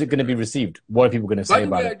 Right. How is it going to be received? What are people going to say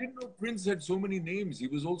about it? I didn't know Prince had so many names. He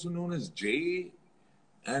was also known as Jay,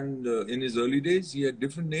 and in his early days, he had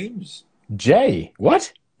different names. Jay?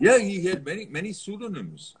 What? Yeah, he had many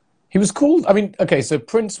pseudonyms. He was called, so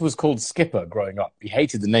Prince was called Skipper growing up. He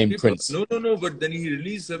hated the name Prince. No, but then he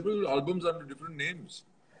released several albums under different names.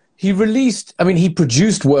 He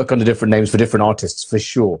produced work under different names for different artists, for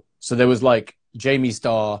sure. So there was, like, Jamie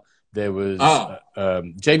Starr. There was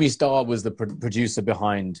Jamie Starr was the producer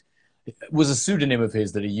behind. It was a pseudonym of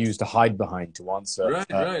his that he used to hide behind to answer,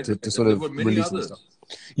 to sort of release stuff.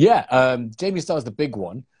 Yeah, Jamie Starr's the big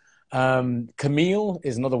one. Camille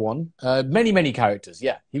is another one. Many characters.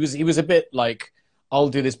 Yeah, he was a bit like, I'll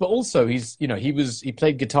do this, but also he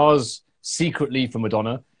played guitars secretly for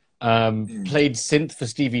Madonna. played synth for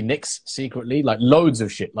Stevie Nicks secretly, like loads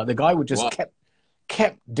of shit. Like the guy would just Wow.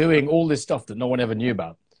 kept doing all this stuff that no one ever knew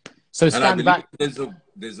about. So And I stand believe back.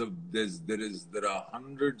 there are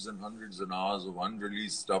hundreds and hundreds of hours of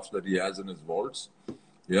unreleased stuff that he has in his vaults.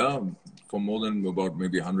 Yeah, for more than about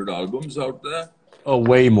maybe 100 albums out there. Oh,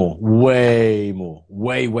 way more, way more,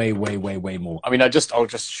 way more. I mean, I'll just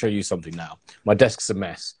show you something now. My desk's a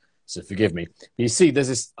mess, so forgive me. You see, there's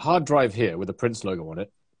this hard drive here with the Prince logo on it,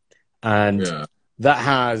 and Yeah. that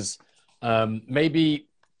has maybe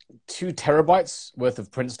 2 terabytes worth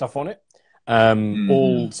of Prince stuff on it.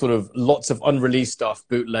 All sort of lots of unreleased stuff,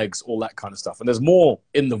 bootlegs, all that kind of stuff. And there's more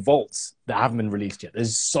in the vaults that haven't been released yet.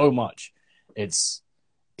 There's so much. It's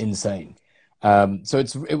insane. So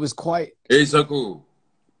it was quite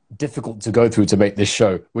difficult to go through to make this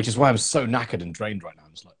show, which is why I'm so knackered and drained right now.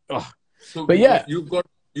 I'm just like, ugh. So, but yeah, you've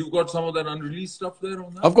got some of that unreleased stuff there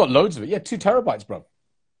on that? I've got loads of it. Yeah, 2 terabytes, bro.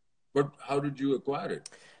 But how did you acquire it?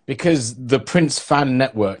 Because the Prince fan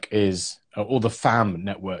network is, or the fam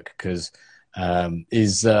network, because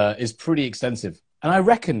is pretty extensive. And I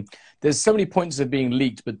reckon there's so many points of being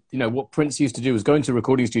leaked, but you know what Prince used to do was go into a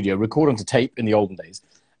recording studio, record onto tape in the olden days,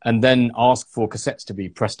 and then ask for cassettes to be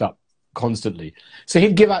pressed up constantly. So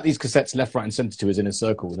he'd give out these cassettes left, right, and center to his inner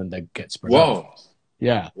circle, and then they'd get spread out.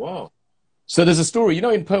 Yeah. Wow. So there's a story, you know,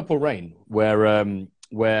 in Purple Rain,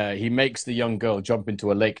 where he makes the young girl jump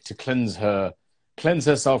into a lake to cleanse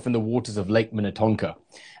herself in the waters of Lake Minnetonka.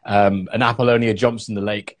 And Apollonia jumps in the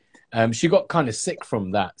lake. She got kind of sick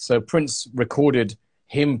from that. So Prince recorded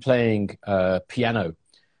him playing piano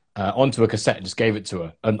onto a cassette and just gave it to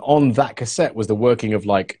her. And on that cassette was the working of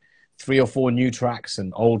like 3 or 4 new tracks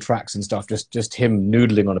and old tracks and stuff, just him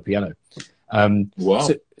noodling on a piano. Wow.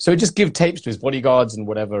 So just give tapes to his bodyguards and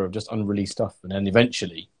whatever of just unreleased stuff. And then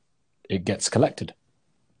eventually it gets collected.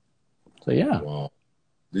 So, yeah. Wow.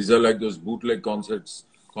 These are like those bootleg concerts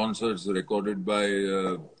recorded by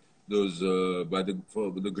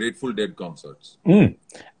the Grateful Dead concerts.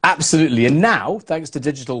 Absolutely. And now, thanks to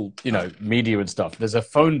digital, media and stuff, there's a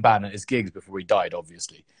phone ban at his gigs before he died,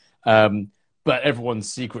 obviously. But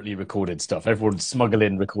everyone's secretly recorded stuff. Everyone's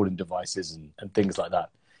smuggling recording devices and things like that.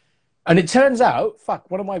 And it turns out,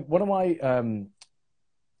 one of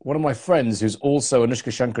my friends who's also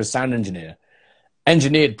Anushka Shankar's sound engineer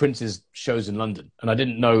engineered Prince's shows in London, and I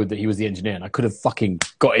didn't know that he was the engineer, and I could have fucking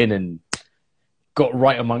got in and got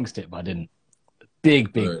right amongst it, but I didn't.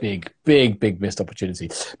 Big missed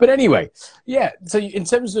opportunity. But anyway, yeah, so in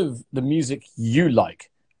terms of the music you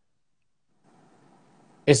like,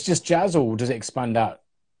 it's just jazz, or does it expand out?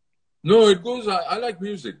 No, it goes, I like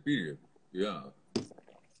music, period. Yeah.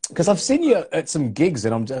 Because I've seen you at some gigs,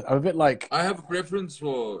 and I'm a bit like... I have a preference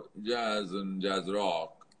for jazz and jazz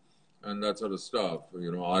rock and that sort of stuff,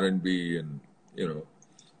 R&B and,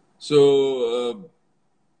 So,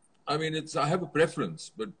 I mean, I have a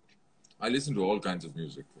preference, but I listen to all kinds of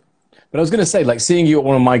music. But I was going to say, like, seeing you at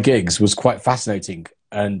one of my gigs was quite fascinating.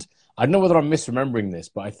 And I don't know whether I'm misremembering this,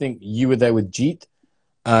 but I think you were there with Jeet.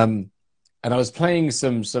 And I was playing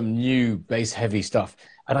some new bass-heavy stuff,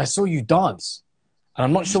 and I saw you dance. And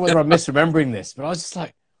I'm not sure whether I'm misremembering this, but I was just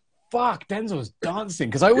like, fuck, Denzil's dancing.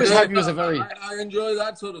 Because I always have you as a very... I enjoy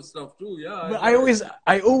that sort of stuff too, yeah. But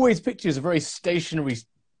I always picture you as a very stationary,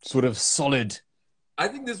 sort of solid... I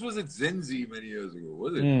think this was at Zenzi many years ago,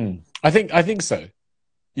 was it? I think so.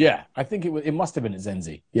 Yeah, I think it must have been at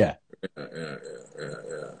Zenzi. Yeah.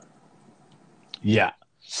 Yeah.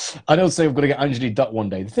 I don't say I've got to get Anjali Dutt one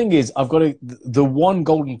day. The thing is, I've got the one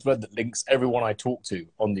golden thread that links everyone I talk to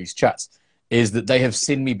on these chats is that they have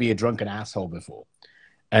seen me be a drunken asshole before.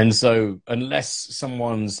 And so unless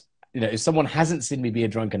someone's, if someone hasn't seen me be a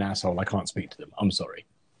drunken asshole, I can't speak to them. I'm sorry.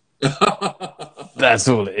 That's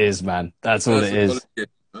all it is, man. That's all it is.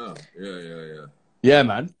 Oh, yeah. Yeah,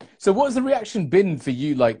 man. So what's the reaction been for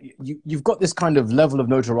you? Like, you've got this kind of level of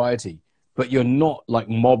notoriety, but you're not, like,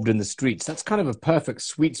 mobbed in the streets. That's kind of a perfect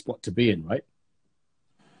sweet spot to be in, right?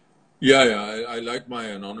 Yeah. I like my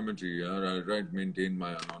anonymity. Yeah? I try to maintain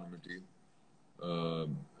my anonymity.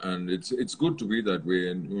 And it's good to be that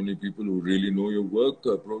way. And only people who really know your work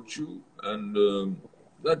approach you. And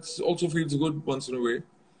that also feels good once in a way.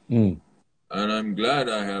 And I'm glad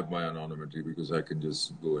I have my anonymity because I can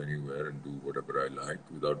just go anywhere and do whatever I like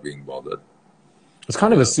without being bothered. It's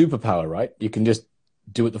kind of a superpower, right? You can just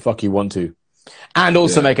do what the fuck you want to. And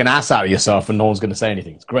also make an ass out of yourself and no one's going to say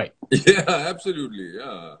anything. It's great. Yeah, absolutely.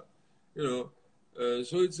 Yeah. So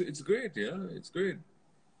it's great. Yeah, it's great.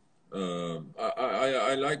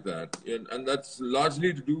 I like that. And that's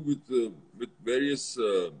largely to do with various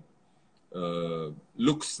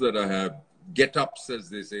looks that I have. Get-ups, as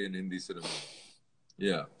they say in Hindi cinema.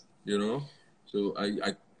 Yeah. you know. So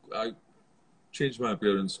I change my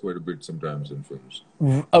appearance quite a bit sometimes in films.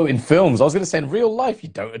 Oh, in films. I was going to say in real life, you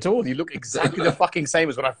don't at all. You look exactly the fucking same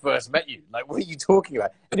as when I first met you. Like, what are you talking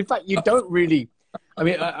about? And in fact, you don't really. I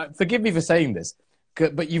mean, forgive me for saying this,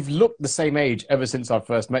 but you've looked the same age ever since I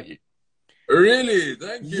first met you. Really?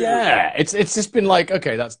 Thank you. Yeah, it's just been like,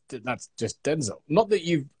 okay, that's just Denzel. Not that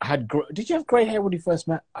you've had. Did you have grey hair when you first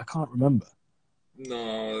met? I can't remember.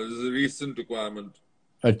 No, it's a recent requirement.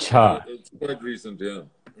 Acha. It's quite recent, yeah.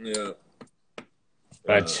 Yeah.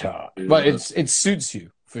 Acha. Yeah. But it suits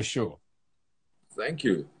you for sure. Thank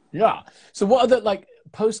you. Yeah. So what other like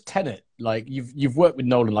post Tenet, like you've worked with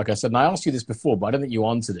Nolan, like I said, and I asked you this before, but I don't think you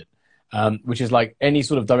answered it. Which is like any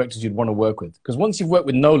sort of directors you'd want to work with. Because once you've worked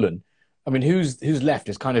with Nolan, I mean, who's left?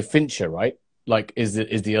 It's kind of Fincher, right? Like, is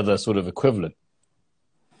the other sort of equivalent?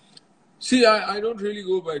 See, I don't really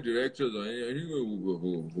go by directors.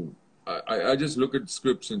 I just look at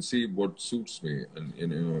scripts and see what suits me, and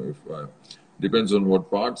if depends on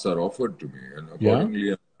what parts are offered to me, and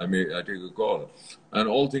accordingly I take a call. And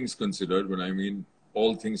all things considered, when I mean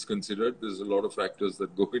all things considered, there's a lot of factors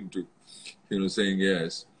that go into saying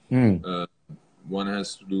yes. One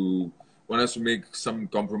has to make some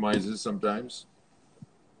compromises sometimes.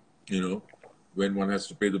 When one has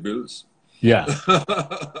to pay the bills. Yeah,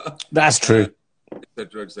 that's true.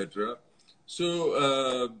 Etc. Etc.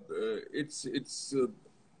 So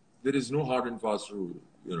there is no hard and fast rule,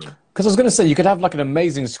 Because I was going to say you could have like an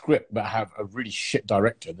amazing script but have a really shit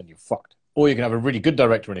director, then you're fucked. Or you can have a really good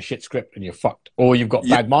director and a shit script and you're fucked. Or you've got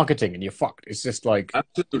bad marketing and you're fucked. It's just like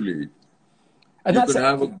absolutely. And you could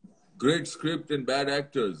have a great script and bad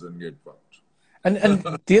actors and get fucked. And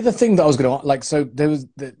the other thing that I was going to like, so there was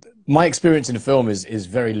my experience in film is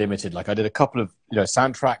very limited. Like I did a couple of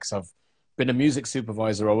soundtracks. I've been a music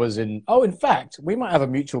supervisor. I was in. Oh, in fact, we might have a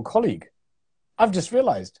mutual colleague. I've just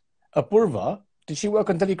realised. Apurva, did she work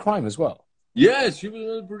on Delhi Crime as well? Yes, she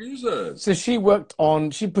was a producer. So she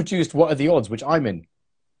produced What Are the Odds, which I'm in.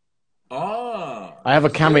 Ah, I have a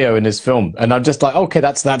cameo in this film, and I'm just like, okay,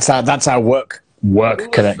 that's our work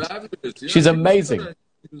connect. Fabulous. Yeah, she's amazing.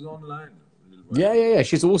 She was online. Yeah.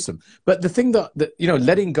 She's awesome. But the thing that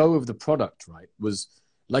letting go of the product, right, was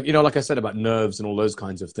like like I said about nerves and all those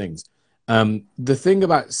kinds of things. The thing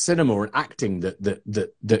about cinema and acting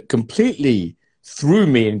that completely threw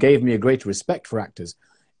me and gave me a greater respect for actors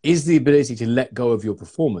is the ability to let go of your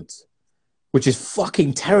performance, which is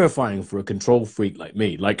fucking terrifying for a control freak like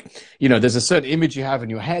me. Like, there's a certain image you have in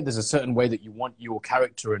your head. There's a certain way that you want your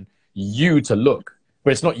character and you to look,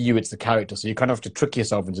 but it's not you, it's the character. So you kind of have to trick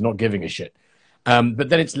yourself into not giving a shit. But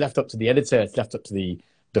then it's left up to the editor. It's left up to the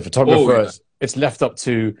photographer. Oh, yeah. It's left up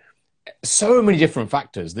to so many different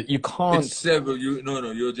factors that you can't. It's several.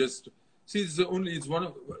 You're just see.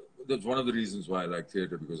 That's one of the reasons why I like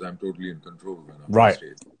theater, because I'm totally in control when I'm on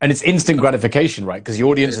stage. And it's instant gratification, right? Because the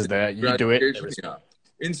audience is there. You do it. Yeah.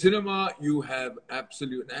 In cinema, you have an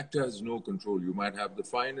actor has no control. You might have the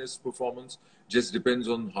finest performance. Just depends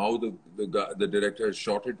on how the director has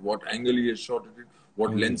shot it, what angle he has shot it,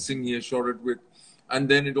 what lensing he has shot it with. And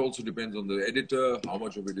then it also depends on the editor, how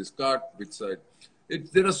much of it is cut, which side.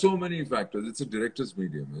 There are so many factors. It's a director's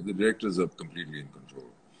medium. The directors are completely in control.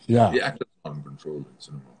 Yeah. The actors are in control in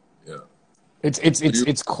cinema. Yeah.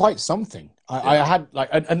 It's quite something. I had like,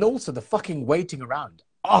 and also the fucking waiting around.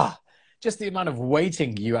 Just the amount of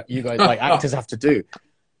waiting you guys like actors have to do.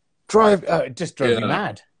 Just drove me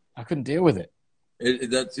mad. I couldn't deal with it.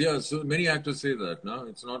 So many actors say that. No,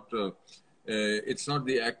 it's not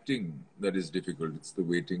the acting that is difficult. It's the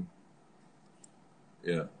waiting.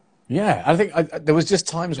 Yeah. Yeah, I think there was just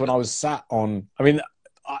times when I was sat on. I mean,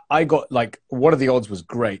 I got like What Are the Odds was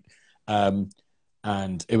great, and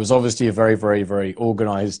it was obviously a very, very, very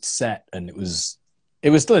organized set, and it was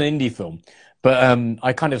still an indie film. But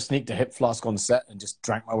I kind of sneaked a hip flask on set and just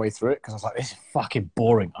drank my way through it because I was like, this is fucking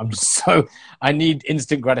boring. I need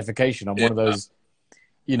instant gratification. I'm one of those,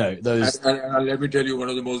 those. And let me tell you, one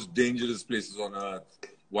of the most dangerous places on earth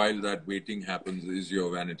while that waiting happens is your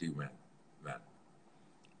vanity man.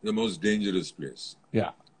 The most dangerous place.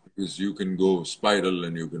 Yeah. Because you can go spiral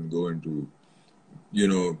and you can go into,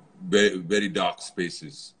 very, very dark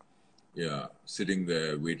spaces. Yeah, sitting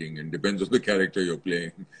there waiting, and depends on the character you're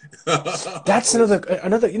playing. That's another.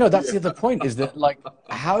 That's the other point is that, like,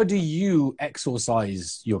 how do you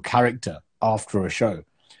exorcise your character after a show?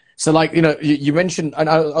 So, like, you mentioned, and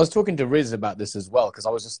I was talking to Riz about this as well, because I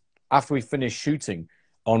was just, after we finished shooting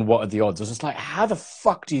on What Are the Odds, I was just like, how the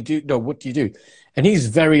fuck do you do? No, what do you do? And he's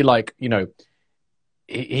very like,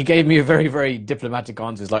 he gave me a very, very diplomatic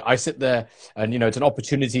answer. It's like, I sit there and, it's an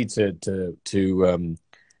opportunity to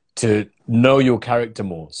to know your character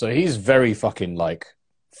more. So he's very fucking like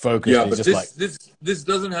focused. Yeah, He's but just like, this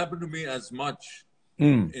doesn't happen to me as much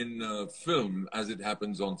in film as it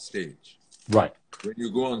happens on stage. right. When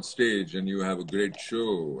you go on stage and you have a great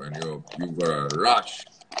show and you've got a rush,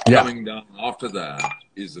 Yeah. coming down after that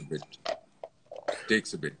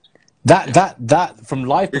takes a bit. That from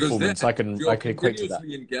live Because performance, then I can equate to that.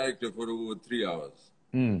 continuously in character for over 3 hours,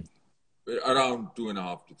 around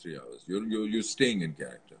 2.5 to 3 hours. You're staying in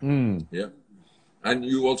character. Yeah, and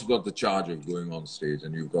you also got the charge of going on stage,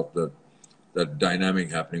 and you've got that dynamic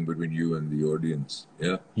happening between you and the audience.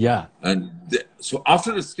 Yeah, Yeah. and so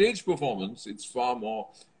after a stage performance, it's far more.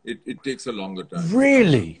 It takes a longer time.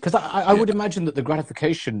 Really? Because I would imagine that the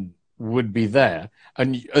gratification would be there, and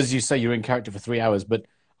as you say, you're in character for 3 hours. But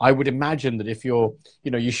I would imagine that if you're,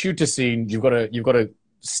 you shoot a scene, you've got to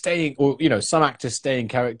stay, or some actors stay in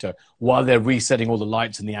character while they're resetting all the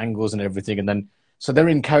lights and the angles and everything, and then so they're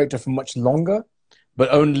in character for much longer, but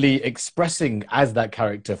only expressing as that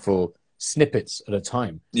character for snippets at a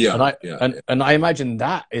time. Yeah, and I imagine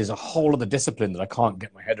that is a whole other discipline that I can't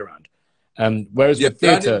get my head around. Whereas with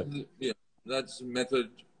theatre, that's method.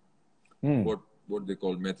 What they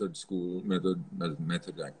call method school,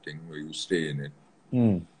 method acting, where you stay in it.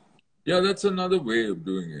 Yeah, that's another way of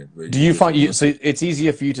doing it. Do you find so it's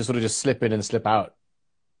easier for you to sort of just slip in and slip out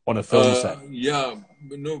on a film set? Yeah,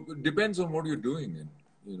 no, it depends on what you're doing.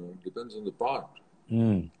 It depends on the part.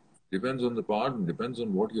 Depends on the part and depends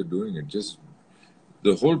on what you're doing. It just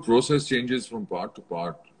the whole process changes from part to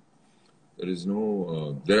part. There is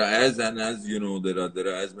no. There are as you know, there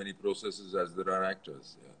are as many processes as there are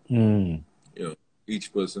actors. Yeah.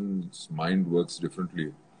 Each person's mind works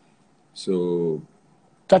differently. So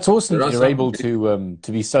that's awesome that you're able to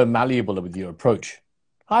be so malleable with your approach.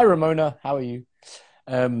 Hi, Ramona. How are you?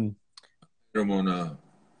 Ramona.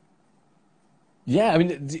 Yeah, I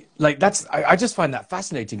mean, like I just find that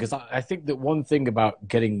fascinating because I think that one thing about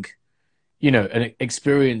getting, an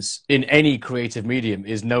experience in any creative medium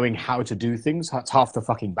is knowing how to do things. That's half the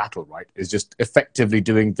fucking battle, right? Is just effectively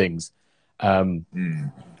doing things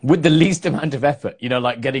with the least amount of effort,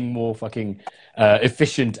 like getting more fucking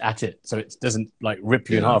efficient at it so it doesn't like rip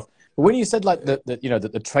you in half. But when you said like that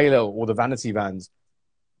the trailer or the vanity vans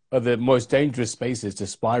are the most dangerous spaces to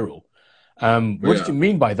spiral, what did you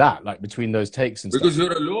mean by that? Like between those takes and because stuff?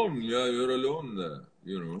 you're alone. Yeah, you're alone there,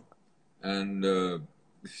 and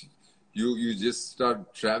you just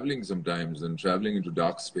start traveling sometimes and traveling into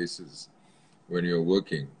dark spaces when you're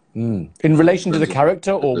working. In relation to the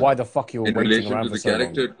character, or why the fuck you're waiting around for so long? In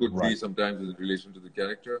relation to the character, it could be sometimes in relation to the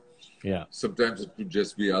character. Yeah. Sometimes it could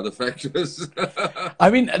just be other factors. I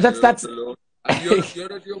mean, that's. And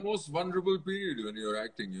you're at your most vulnerable period when you're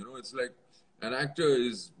acting. It's like an actor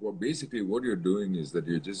is basically what you're doing is that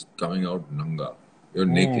you're just coming out nanga. You're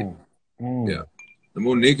naked. Yeah. The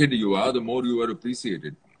more naked you are, the more you are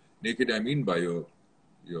appreciated. Naked, I mean by your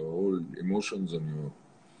whole emotions and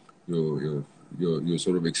you're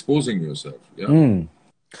sort of exposing yourself. Yeah.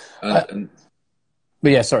 But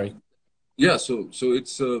yeah, sorry. Yeah, so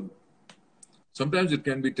it's sometimes it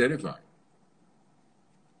can be terrifying.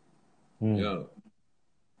 Yeah.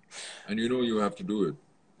 And you have to do it.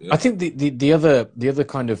 Yeah. I think the other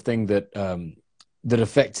kind of thing that that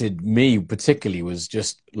affected me particularly was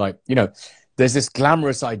just like, there's this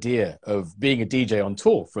glamorous idea of being a DJ on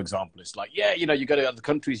tour, for example. It's like, you go to other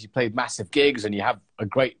countries, you play massive gigs and you have a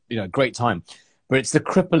great time. But it's the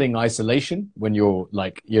crippling isolation when you're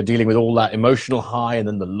dealing with all that emotional high and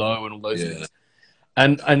then the low and all those things.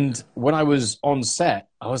 And when I was on set,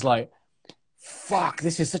 I was like, fuck,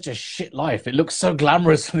 this is such a shit life. It looks so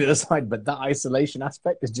glamorous from the other side, but that isolation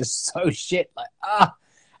aspect is just so shit.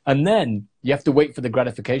 And then you have to wait for the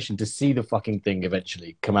gratification to see the fucking thing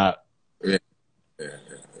eventually come out. Yeah.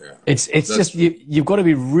 It's just you've got to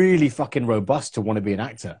be really fucking robust to want to be an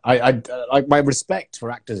actor. I like my respect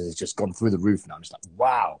for actors has just gone through the roof now. I'm just like,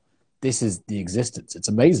 wow, this is the existence. It's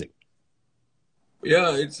amazing.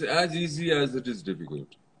 Yeah, it's as easy as it is difficult.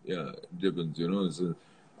 Yeah, it depends.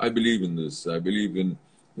 I believe in this. I believe in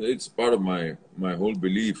it's part of my whole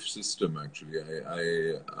belief system. Actually,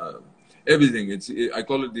 everything. I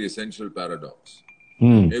call it the essential paradox.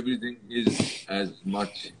 Everything is as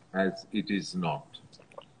much as it is not.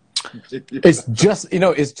 It's just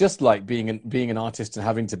it's just like being an artist and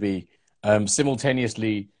having to be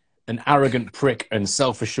simultaneously an arrogant prick and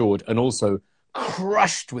self-assured and also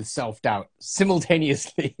crushed with self-doubt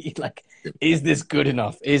simultaneously. Like, is this good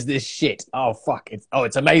enough? Is this shit? Oh fuck,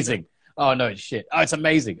 it's amazing. Oh no, it's shit. Oh, it's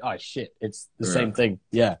amazing. Oh shit, it's the same thing.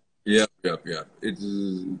 Yeah. Yeah.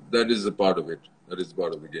 That is a part of it. That is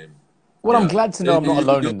part of the game. Well, I'm glad to know I'm not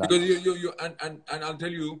alone in that. Because and I'll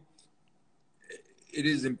tell you, it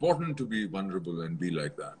is important to be vulnerable and be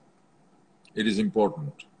like that. It is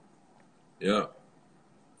important. Yeah.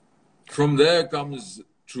 From there comes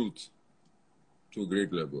truth to a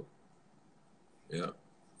great level. Yeah.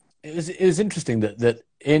 It was interesting that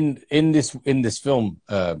in this film,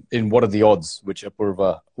 in What Are the Odds, which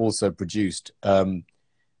Apurva also produced, that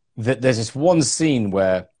there's this one scene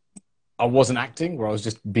where I wasn't acting, where I was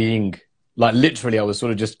just being like, literally, I was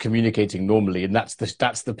sort of just communicating normally, and that's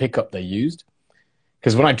the pickup they used.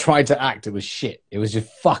 Because when I tried to act, it was shit. It was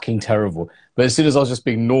just fucking terrible. But as soon as I was just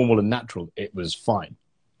being normal and natural, it was fine.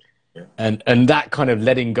 Yeah. And that kind of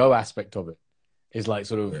letting go aspect of it is like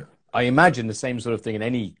sort of, Yeah. I imagine the same sort of thing in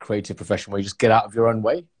any creative profession where you just get out of your own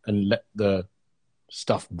way and let the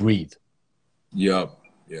stuff breathe. Yeah.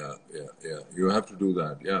 You have to do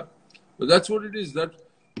that. Yeah. But that's what it is.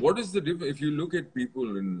 What is the difference? If you look at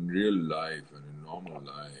people in real life and in normal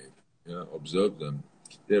life, yeah, observe them.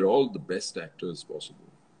 They're all the best actors possible.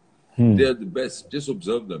 They're the best. Just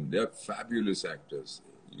observe them. They're fabulous actors.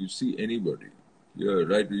 You see anybody. Yeah,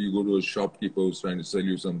 right. You go to a shopkeeper who's trying to sell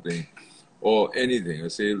you something, or anything, a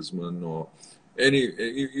salesman, or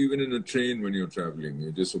even in a train when you're traveling,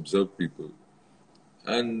 you just observe people.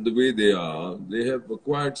 And the way they are, they have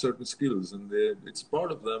acquired certain skills, and it's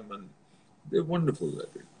part of them, and they're wonderful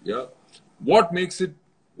at it. Yeah. What makes an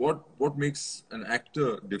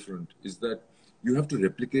actor different is that you have to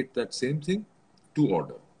replicate that same thing to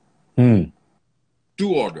order. To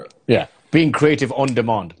order. Yeah. Being creative on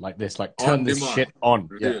demand, like this, like turn On this demand. shit on.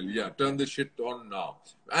 Really, yeah. Turn this shit on now.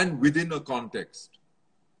 And within a context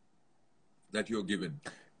that you're given.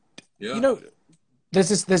 Yeah. You know,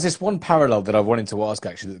 there's this one parallel that I wanted to ask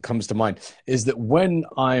actually that comes to mind is that when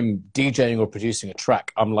I'm DJing or producing a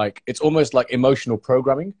track, I'm like, it's almost like emotional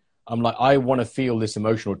programming. I'm like, I want to feel this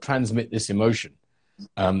emotion or transmit this emotion.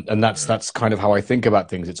 And that's kind of how I think about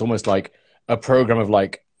things. It's almost like a program of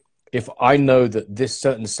like, if I know that this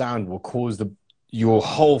certain sound will cause your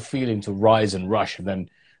whole feeling to rise and rush and then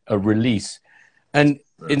a release. And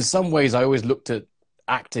in some ways, I always looked at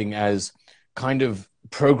acting as kind of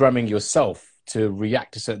programming yourself to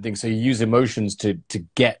react to certain things. So you use emotions to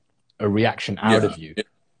get a reaction out of you. Yeah.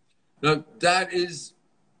 Now, that is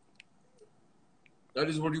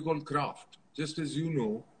what you call craft. Just as you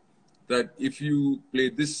know that if you play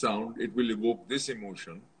this sound, it will evoke this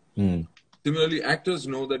emotion. Similarly, actors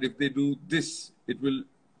know that if they do this, it will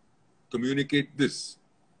communicate this.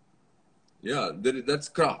 Yeah, that's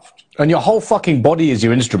craft. And your whole fucking body is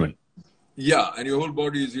your instrument. Yeah, and your whole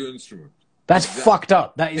body is your instrument. That's fucked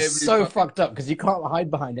up. That is so fucked up because you can't hide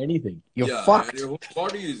behind anything. You're fucked. And your whole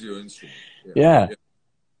body is your instrument. Yeah.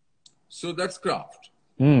 So that's craft.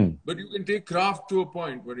 But you can take craft to a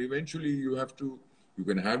point where eventually you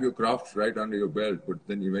can have your craft right under your belt, but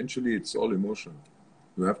then eventually it's all emotion.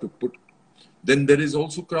 You have to then there is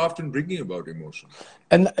also craft in bringing about emotion.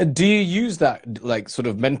 And do you use that like sort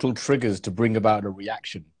of mental triggers to bring about a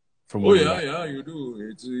reaction from what yeah, you do.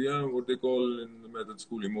 It's what they call in the method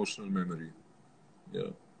school emotional memory.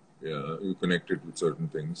 Yeah. You connect it with certain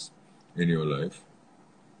things in your life.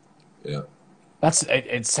 Yeah.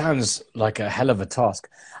 It sounds like a hell of a task.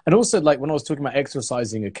 And also, like when I was talking about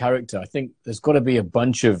exercising a character, I think there's got to be a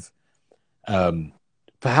bunch of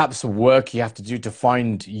perhaps work you have to do to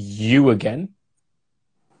find you again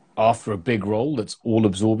after a big role that's all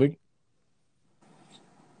absorbing.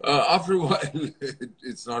 After a while,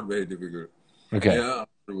 it's not very difficult. Okay. Yeah,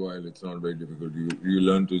 after a while, it's not very difficult. You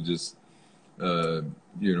learn to just,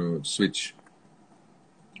 switch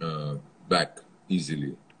back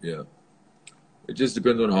easily. Yeah. It just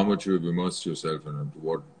depends on how much you have immersed yourself and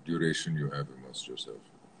what duration you have immersed yourself.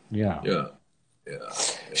 Yeah. Yeah.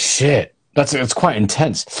 Shit. It's quite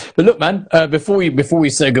intense. But look, man, before we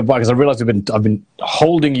say goodbye, because I realize I've been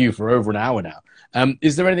holding you for over an hour now.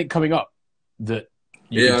 Is there anything coming up that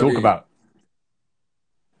you can talk about?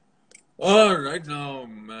 Right now,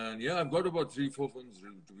 man. Yeah, I've got about 3-4 films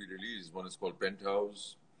to be released. One is called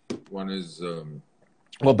Penthouse. One is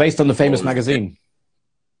based on the famous magazine.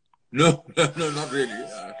 No, not really.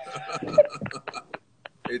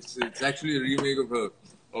 It's actually a remake of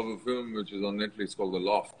a film which is on Netflix called The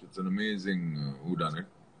Loft. It's an amazing whodunit.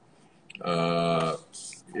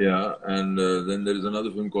 And then there is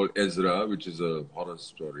another film called Ezra, which is a horror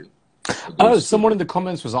story. Someone in the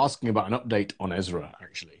comments was asking about an update on Ezra,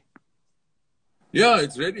 actually. Yeah,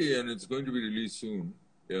 it's ready and it's going to be released soon.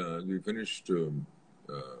 Yeah, we finished.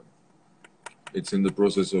 It's in the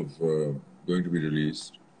process of going to be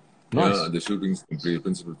released. Nice. Yeah, the shooting's complete,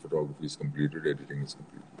 principal photography is completed, editing is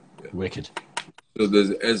completed. Yeah. Wicked. So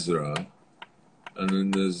there's Ezra, And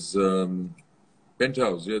then there's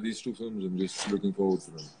Penthouse. Yeah, these two films. I'm just looking forward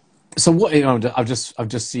to them. So what? You know, I've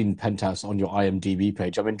just seen Penthouse on your IMDb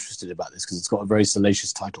page. I'm interested about this because it's got a very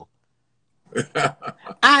salacious title.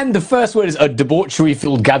 And the first word is a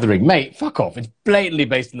debauchery-filled gathering. Mate, fuck off. It's blatantly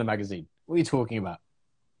based on the magazine. What are you talking about?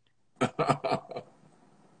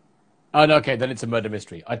 Oh, no, okay, then it's a murder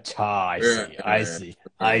mystery. I see.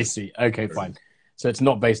 Okay, fine. So it's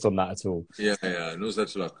not based on that at all. Yeah, no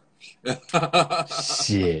such luck.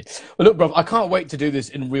 Shit. Well, look, bro, I can't wait to do this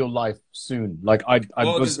in real life soon. Like,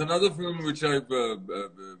 there's another film which my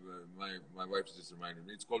wife just reminded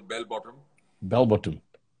me. It's called Bell Bottom. Bell Bottom.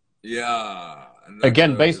 Yeah.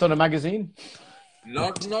 Again, based on a magazine?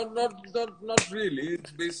 Not really.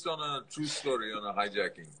 It's based on a true story on a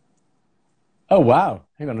hijacking. Oh wow!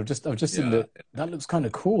 Hang on, I've just seen the. That looks kind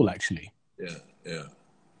of cool, actually. Yeah.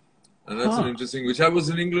 And that's an interesting. Which I was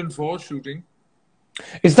in England for shooting.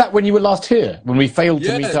 Is that when you were last here? When we failed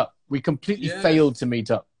to meet up? We completely failed to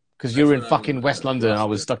meet up because you were in fucking West London and I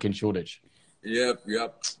was stuck in Shoreditch. Yep.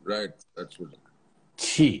 Right. That's what.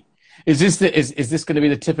 Gee, is this going to be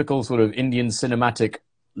the typical sort of Indian cinematic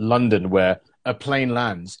London where a plane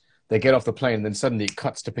lands, they get off the plane, and then suddenly it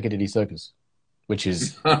cuts to Piccadilly Circus? Which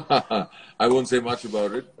is... I won't say much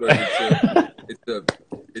about it, but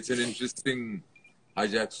it's an interesting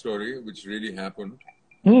hijack story which really happened.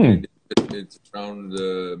 It's around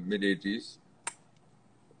the mid-80s.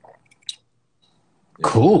 Yeah.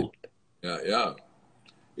 Cool. Yeah.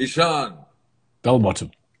 Ishan. Bell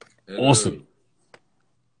Bottom. Hello. Awesome.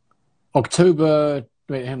 October...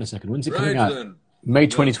 Wait, hang on a second. When's it coming out? Then. May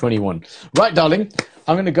 2021. Right, darling.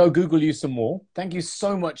 I'm going to go Google you some more. Thank you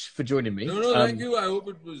so much for joining me. No, thank you. I hope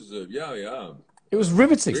it was, It was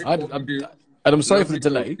riveting. And I'm sorry for the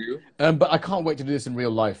delay. But I can't wait to do this in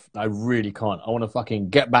real life. I really can't. I want to fucking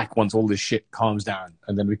get back once all this shit calms down.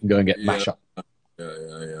 And then we can go and get mash up.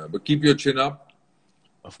 Yeah. But keep your chin up.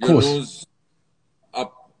 Of course. Your nose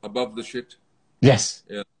up above the shit. Yes.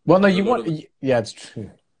 Yeah. Well, no, you want... Yeah, it's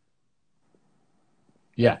true.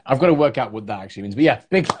 Yeah, I've got to work out what that actually means. But yeah,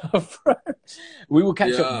 big love. We will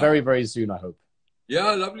catch up very, very soon, I hope.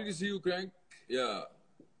 Yeah, lovely to see you, Crank. Yeah.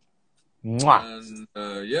 Mwah.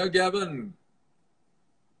 And Gavin.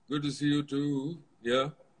 Good to see you too. Yeah.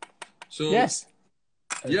 So yes.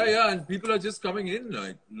 Yeah, and people are just coming in,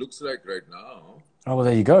 like looks like right now. Oh well,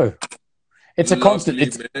 there you go. It's a constant.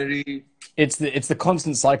 It's the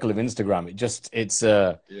constant cycle of Instagram.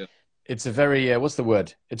 It's a very what's the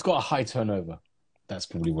word? It's got a high turnover. That's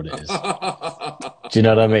probably what it is. Do you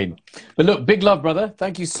know what I mean? But look, big love, brother.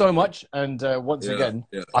 Thank you so much. And once again,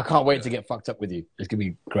 I can't wait to get fucked up with you. It's going to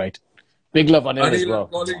be great. Big love on it as well. I'm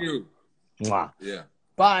calling you. Mwah. Yeah.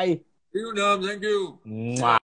 Bye. See you, Nerm. Thank you. Mwah.